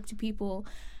time I talk to people,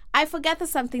 I forget that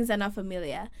some things are not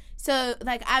familiar. So,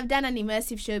 like, I've done an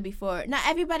immersive show before. Not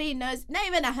everybody knows, not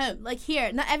even at home, like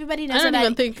here, not everybody knows. I don't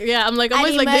even think, I'm like,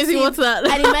 always like, Daisy, what's that?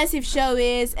 An immersive show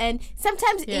is, and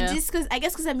sometimes it just, because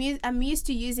I'm used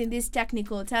to using these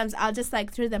technical terms, I'll just,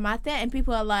 like, throw them out there, and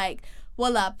people are like,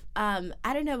 well up, I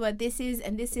don't know what this is,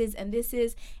 and this is, and this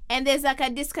is, and there's, like, a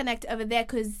disconnect over there,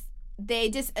 because they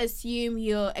just assume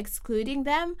you're excluding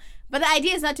them, but the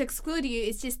idea is not to exclude you,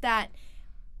 it's just that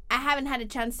I haven't had a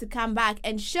chance to come back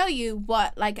and show you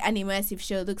what like an immersive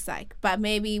show looks like. But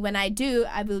maybe when I do,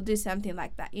 I will do something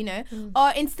like that, you know?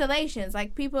 Or installations.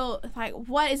 Like people like,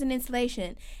 what is an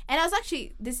installation? And I was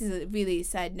actually, this is a really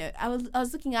side note, I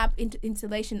was looking up into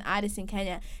installation artists in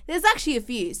Kenya. There's actually a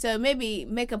few. So maybe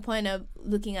make a point of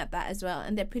looking at that as well.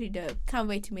 And they're pretty dope. Can't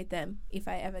wait to meet them if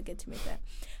I ever get to meet them.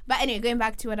 But anyway, going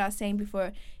back to what I was saying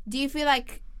before, do you feel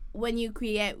like when you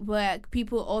create work,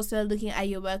 people also looking at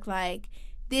your work like,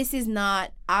 this is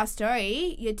not our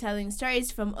story. You're telling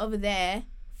stories from over there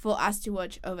for us to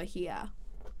watch over here.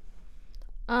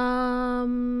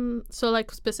 So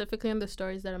like specifically on the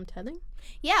stories that I'm telling?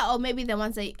 Yeah, or maybe the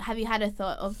ones that, have you had a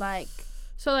thought of like...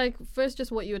 So like first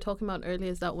just what you were talking about earlier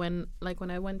is that when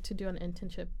I went to do an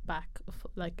internship back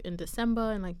like in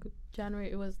December and like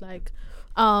January, it was like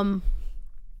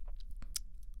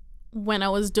when I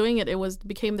was doing it,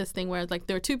 became this thing where like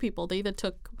there were two people. They either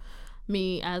took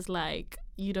me as like,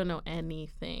 you don't know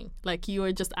anything, like you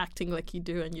are just acting like you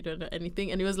do and you don't know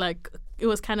anything, and it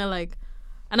was kind of like,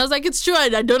 and I was like, it's true, I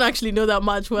don't actually know that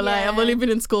much. Well, I've only been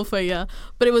in school for a year,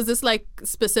 but it was this like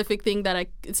specific thing that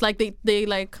it's like they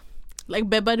like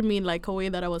bebered me in like a way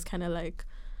that I was kind of like,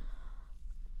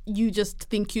 you just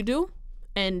think you do,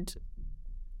 and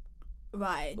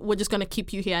right, we're just gonna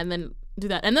keep you here and then do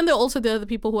that. And then there are also the other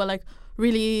people who are like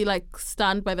really like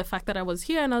stunned by the fact that I was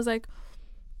here, and I was like,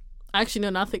 I actually know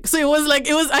nothing. So it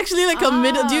was actually like a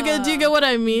middle. Do you get what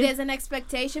I mean? There's an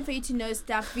expectation for you to know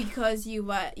stuff because you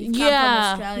come from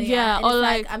Australia. Yeah, and or it's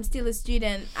like I'm still a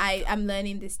student. I'm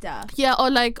learning this stuff. Yeah,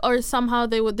 or somehow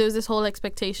there's this whole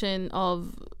expectation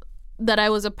of that I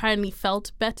was apparently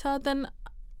felt better than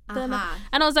and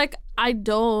I was like,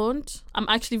 I'm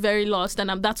actually very lost,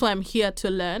 and that's why I'm here to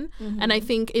learn. Mm-hmm. And I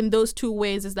think in those two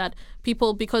ways is that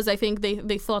people, because I think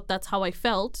they thought that's how I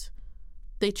felt,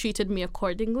 they treated me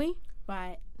accordingly.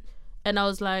 Right. And I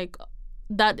was like,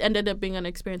 that ended up being an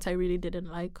experience I really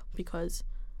didn't like, because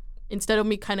instead of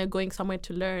me kind of going somewhere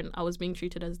to learn, I was being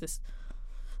treated as this,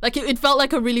 like it felt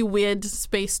like a really weird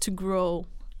space to grow.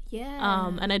 Yeah.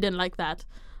 And I didn't like that.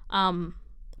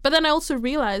 But then I also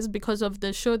realized, because of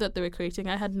the show that they were creating,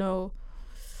 I had no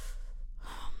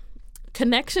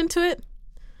connection to it.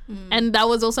 And that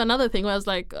was also another thing where I was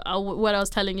like, what I was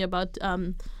telling you about,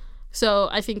 so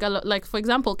I think a lot, like for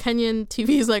example, Kenyan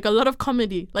TV is like a lot of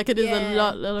comedy. Like it is a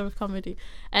lot of comedy,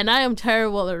 and I am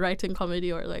terrible at writing comedy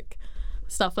or like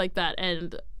stuff like that.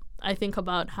 And I think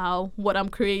about how what I'm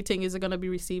creating is going to be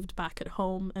received back at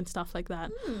home and stuff like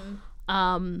that.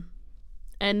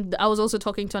 And I was also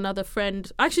talking to another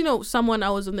friend, actually no, someone I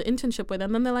was in the internship with,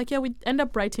 and then they're like, yeah, we end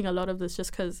up writing a lot of this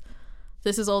just because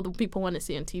this is all the people want to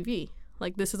see on TV.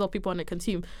 Like this is all people want to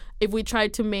consume. If we try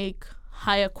to make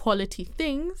higher quality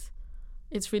things,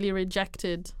 it's really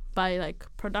rejected by like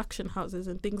production houses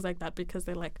and things like that, because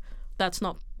they're like, that's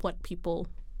not what people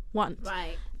want.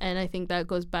 Right. And I think that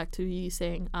goes back to you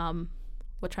saying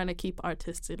we're trying to keep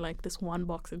artists in like this one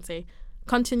box and say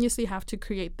continuously have to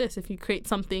create this. If you create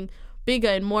something bigger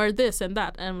and more this and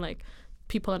that, and I'm like,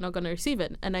 people are not going to receive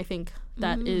it. And I think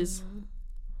that is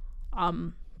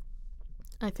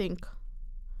I think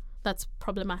that's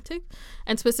problematic.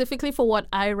 And specifically for what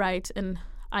I write and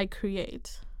I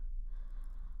create,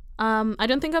 I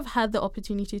don't think I've had the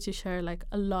opportunity to share like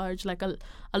a large, like a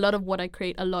lot of what I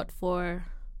create a lot for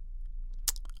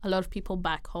a lot of people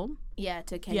back home. Yeah,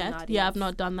 to Kenyan audience. Yeah, I've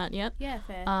not done that yet. Yeah,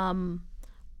 fair.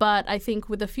 But I think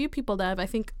with a few people that I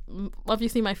think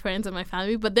obviously my friends and my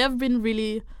family, but they've been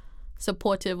really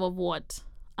supportive of what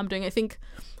I'm doing. I think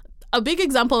a big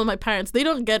example of my parents, they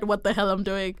don't get what the hell I'm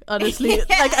doing, honestly.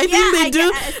 Like I think they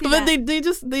do, but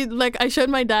they like, I showed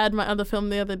my dad my other film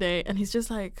the other day and he's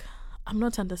just like, I'm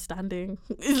not understanding.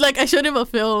 It's like I showed him a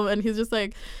film and he's just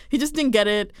like, he just didn't get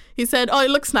it. He said, oh, it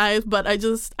looks nice, but I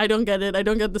don't get it. I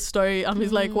don't get the story.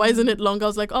 He's like, why isn't it long? I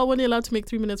was like, oh, when are you allowed to make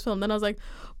 3 minutes film? Then I was like,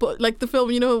 but like the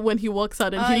film, you know, when he walks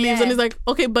out and he leaves and he's like,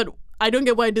 okay, but I don't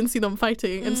get why I didn't see them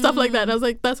fighting and stuff like that. And I was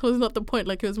like, that was not the point.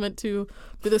 Like it was meant to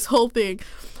be this whole thing.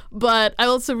 But I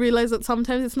also realized that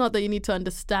sometimes it's not that you need to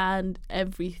understand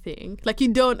everything. Like you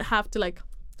don't have to like,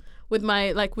 with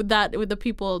the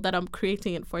people that I'm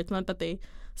creating it for, it's not that they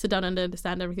sit down and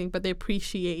understand everything, but they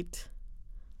appreciate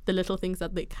the little things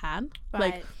that they can. Right.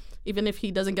 Like even if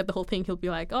he doesn't get the whole thing, he'll be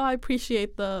like, oh, I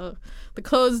appreciate the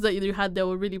clothes that you had, they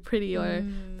were really pretty, or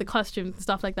the costumes and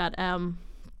stuff like that. And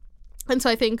so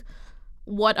I think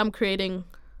what I'm creating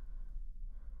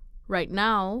right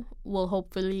now will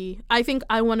hopefully, I think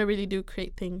I want to really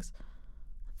create things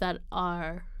that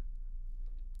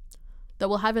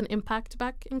will have an impact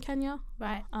back in Kenya.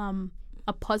 Right.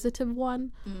 A positive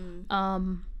one.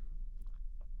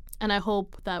 And I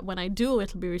hope that when I do,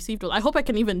 it'll be received well. I hope I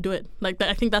can even do it. Like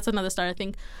I think that's another start.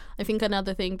 I think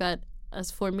another thing that,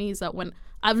 as for me, is that when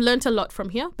I've learned a lot from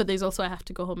here, but there's also I have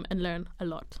to go home and learn a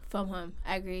lot from home.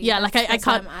 I agree. Yeah, that's, like I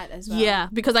can't. Where I'm at as well. Yeah,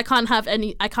 because I can't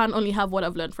only have what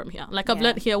I've learned from here. Like I've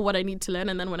learned here what I need to learn,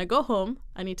 and then when I go home,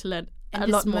 I need to learn a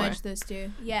lot more. And just merge those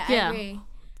two. Yeah, I agree.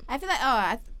 I feel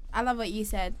like I love what you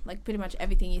said. Like pretty much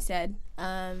everything you said.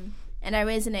 And I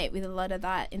resonate with a lot of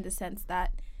that in the sense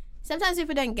that sometimes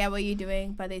people don't get what you're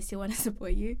doing, but they still want to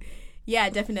support you. Yeah,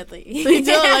 definitely. They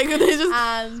do. Like they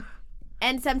just.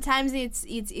 And sometimes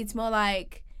it's more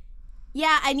like,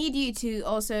 yeah, I need you to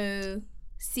also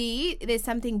see there's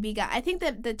something bigger. I think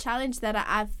that the challenge that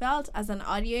I've felt as an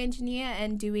audio engineer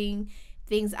and doing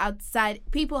things outside,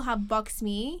 people have boxed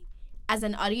me as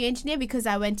an audio engineer because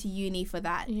I went to uni for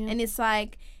that. Yeah. And it's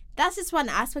like, that's just one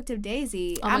aspect of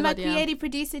Daisy. I'm a creative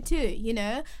producer too, you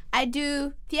know. I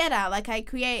do theater, like I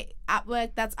create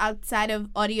artwork that's outside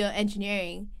of audio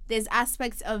engineering. There's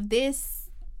aspects of this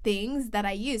things that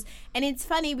I use. And it's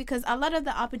funny because a lot of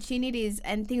the opportunities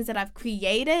and things that I've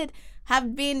created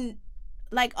have been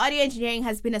like audio engineering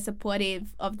has been a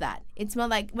supportive of that. It's more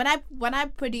like when I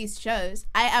produce shows,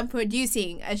 I am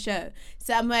producing a show.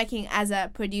 So I'm working as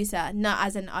a producer, not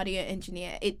as an audio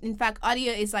engineer. In fact,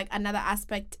 audio is like another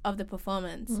aspect of the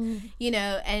performance, you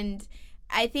know, and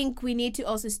I think we need to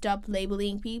also stop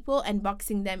labeling people and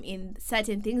boxing them in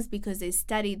certain things because they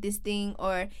studied this thing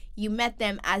or you met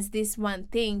them as this one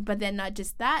thing, but they're not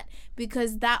just that,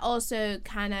 because that also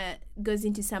kind of goes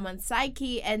into someone's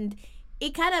psyche and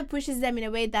it kind of pushes them in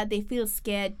a way that they feel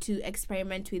scared to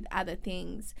experiment with other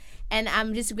things. And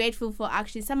I'm just grateful for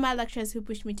actually some of my lecturers who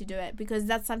pushed me to do it, because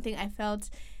that's something I felt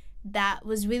that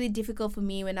was really difficult for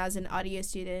me when I was an audio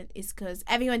student, is because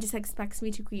everyone just expects me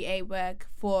to create work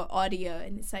for audio.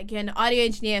 And it's like, you're an audio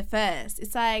engineer first.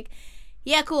 It's like,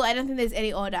 yeah, cool. I don't think there's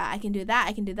any order. I can do that.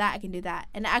 I can do that. I can do that.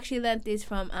 And I actually learned this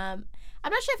from, I'm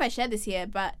not sure if I shared this here,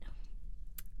 but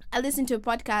I listened to a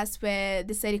podcast where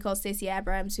this lady called Stacey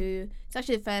Abrams, who is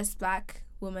actually the first black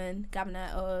woman governor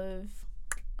of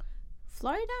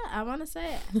Florida, I want to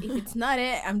say. If it's not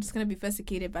it, I'm just going to be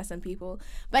persecuted by some people.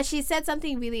 But she said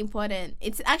something really important.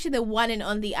 It's actually the one and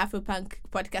only Afropunk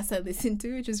podcast I listened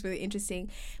to, which was really interesting.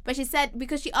 But she said,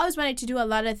 because she always wanted to do a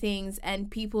lot of things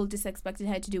and people just expected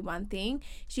her to do one thing,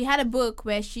 she had a book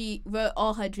where she wrote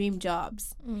all her dream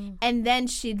jobs. And then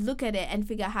she'd look at it and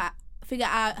figure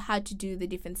out how to do the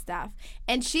different stuff.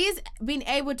 And she's been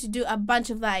able to do a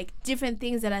bunch of like different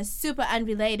things that are super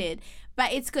unrelated,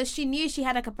 but it's because she knew she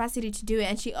had a capacity to do it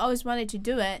and she always wanted to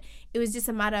do it. It was just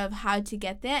a matter of how to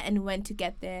get there and when to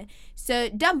get there. So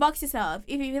don't box yourself.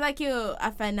 If you feel like you're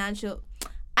a financial,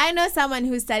 I know someone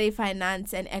who studied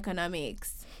finance and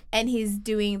economics and he's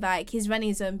running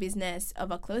his own business of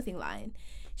a clothing line.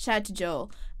 Shout out to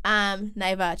Joel.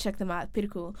 Naiva, check them out, pretty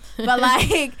cool. But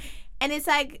like And it's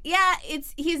like, yeah,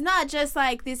 he's not just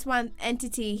like this one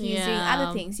entity. He's doing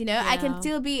other things, you know. I can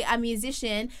still be a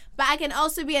musician, but I can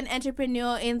also be an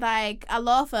entrepreneur in like a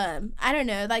law firm. I don't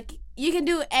know, like you can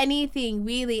do anything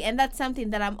really, and that's something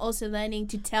that I'm also learning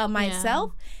to tell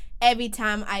myself every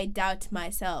time I doubt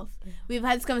myself. We've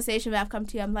had this conversation where I've come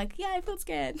to you, I'm like, yeah, I feel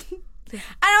scared. I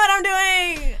know what I'm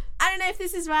doing. I don't know if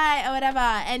this is right or whatever.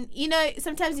 And, you know,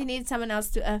 sometimes you need someone else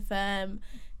to affirm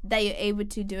that you're able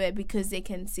to do it because they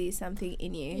can see something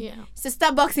in you. Yeah. So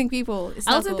stop boxing people.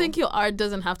 I also think your art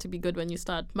doesn't have to be good when you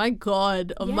start. My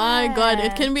God. Oh my God.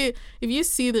 It can be, if you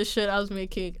see the shit I was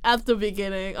making at the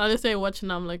beginning, honestly, I watch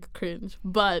and I'm like cringe.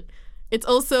 But it's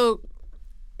also,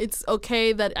 it's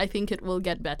okay that I think it will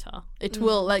get better. It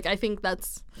will, like, I think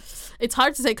that's, it's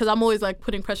hard to say because I'm always like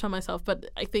putting pressure on myself.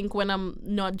 But I think when I'm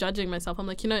not judging myself, I'm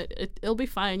like, you know, it'll be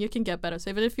fine. You can get better.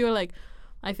 So even if you're like,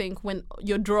 I think when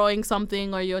you're drawing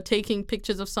something or you're taking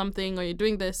pictures of something or you're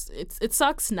doing this, it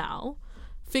sucks now.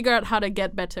 Figure out how to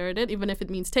get better at it, even if it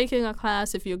means taking a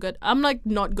class. If you're good, I'm like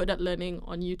not good at learning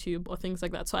on YouTube or things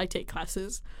like that, so I take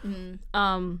classes.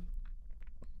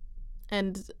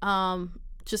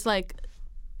 Just like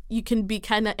you can be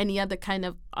kind of any other kind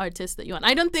of artist that you want.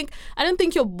 I don't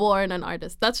think you're born an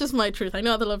artist. That's just my truth. I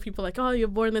know a lot of people are like, oh, you're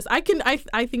born this. I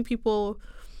think people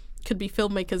could be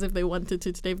filmmakers if they wanted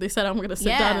to today. If they said, I'm going to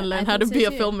sit down and learn how to be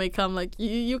a filmmaker, I'm like,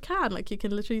 you can. Like, you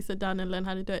can literally sit down and learn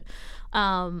how to do it.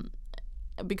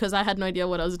 Because I had no idea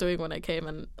what I was doing when I came,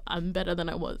 and I'm better than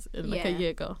I was in like a year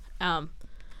ago. And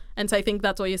so I think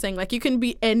that's what you're saying. Like, you can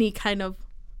be any kind of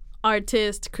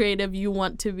artist, creative you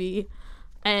want to be.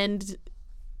 And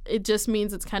it just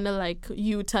means it's kind of like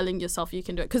you telling yourself you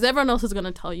can do it. Because everyone else is going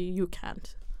to tell you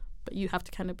can't. But you have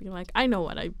to kind of be like, I know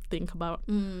what I think about.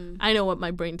 I know what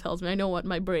my brain tells me. I know what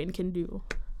my brain can do.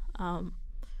 And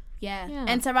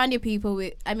surround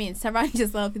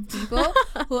yourself with people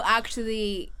who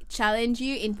actually challenge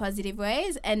you in positive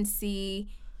ways and see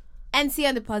on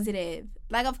the positive.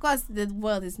 Like, of course, the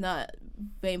world is not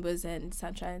rainbows and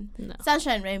sunshine. No.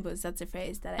 Sunshine and rainbows, that's a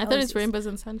phrase that I thought it's rainbows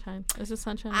and sunshine. It's just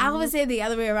sunshine. I always say the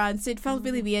other way around, so it felt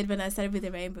really weird when I started with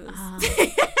the rainbows.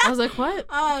 I was like, what?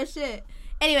 Oh, shit.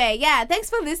 Anyway, yeah, thanks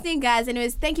for listening, guys.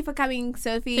 Anyways, thank you for coming,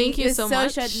 Sophie. Thank you so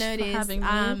much short notice. For having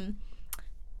me.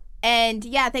 And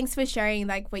yeah, thanks for sharing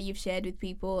like what you've shared with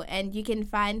people. And you can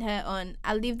find her on,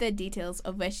 I'll leave the details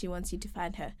of where she wants you to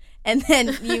find her. And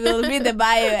then you will read the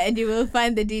bio and you will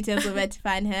find the details of where to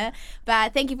find her.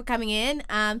 But thank you for coming in.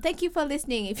 Thank you for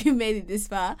listening if you made it this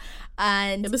far.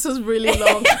 And this was really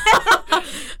long.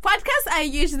 Podcasts are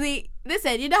usually,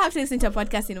 listen, you don't have to listen to a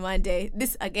podcast in one day.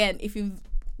 This, again, if you've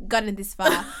gotten this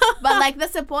far. But like,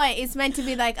 that's the point. It's meant to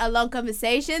be like a long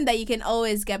conversation that you can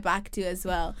always get back to as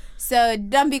well. So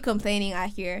don't be complaining out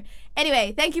here.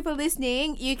 Anyway, thank you for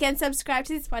listening. You can subscribe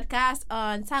to this podcast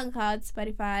on SoundCloud,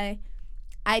 Spotify,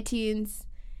 iTunes,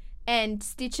 and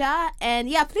Stitcher. And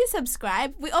yeah, please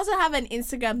subscribe. We also have an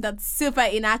Instagram that's super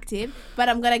inactive, but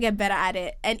I'm gonna get better at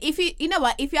it. And if you know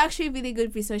what, if you're actually really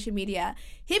good with social media,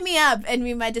 hit me up and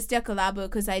we might just do a collab,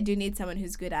 because I do need someone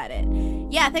who's good at it.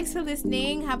 Yeah, thanks for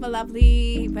listening. Have a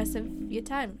lovely rest of your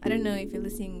time. I don't know if you're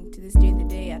listening to this during the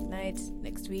day, at night,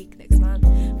 next week, next month.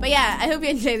 But yeah, I hope you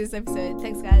enjoyed this episode.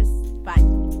 Thanks, guys.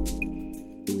 Bye.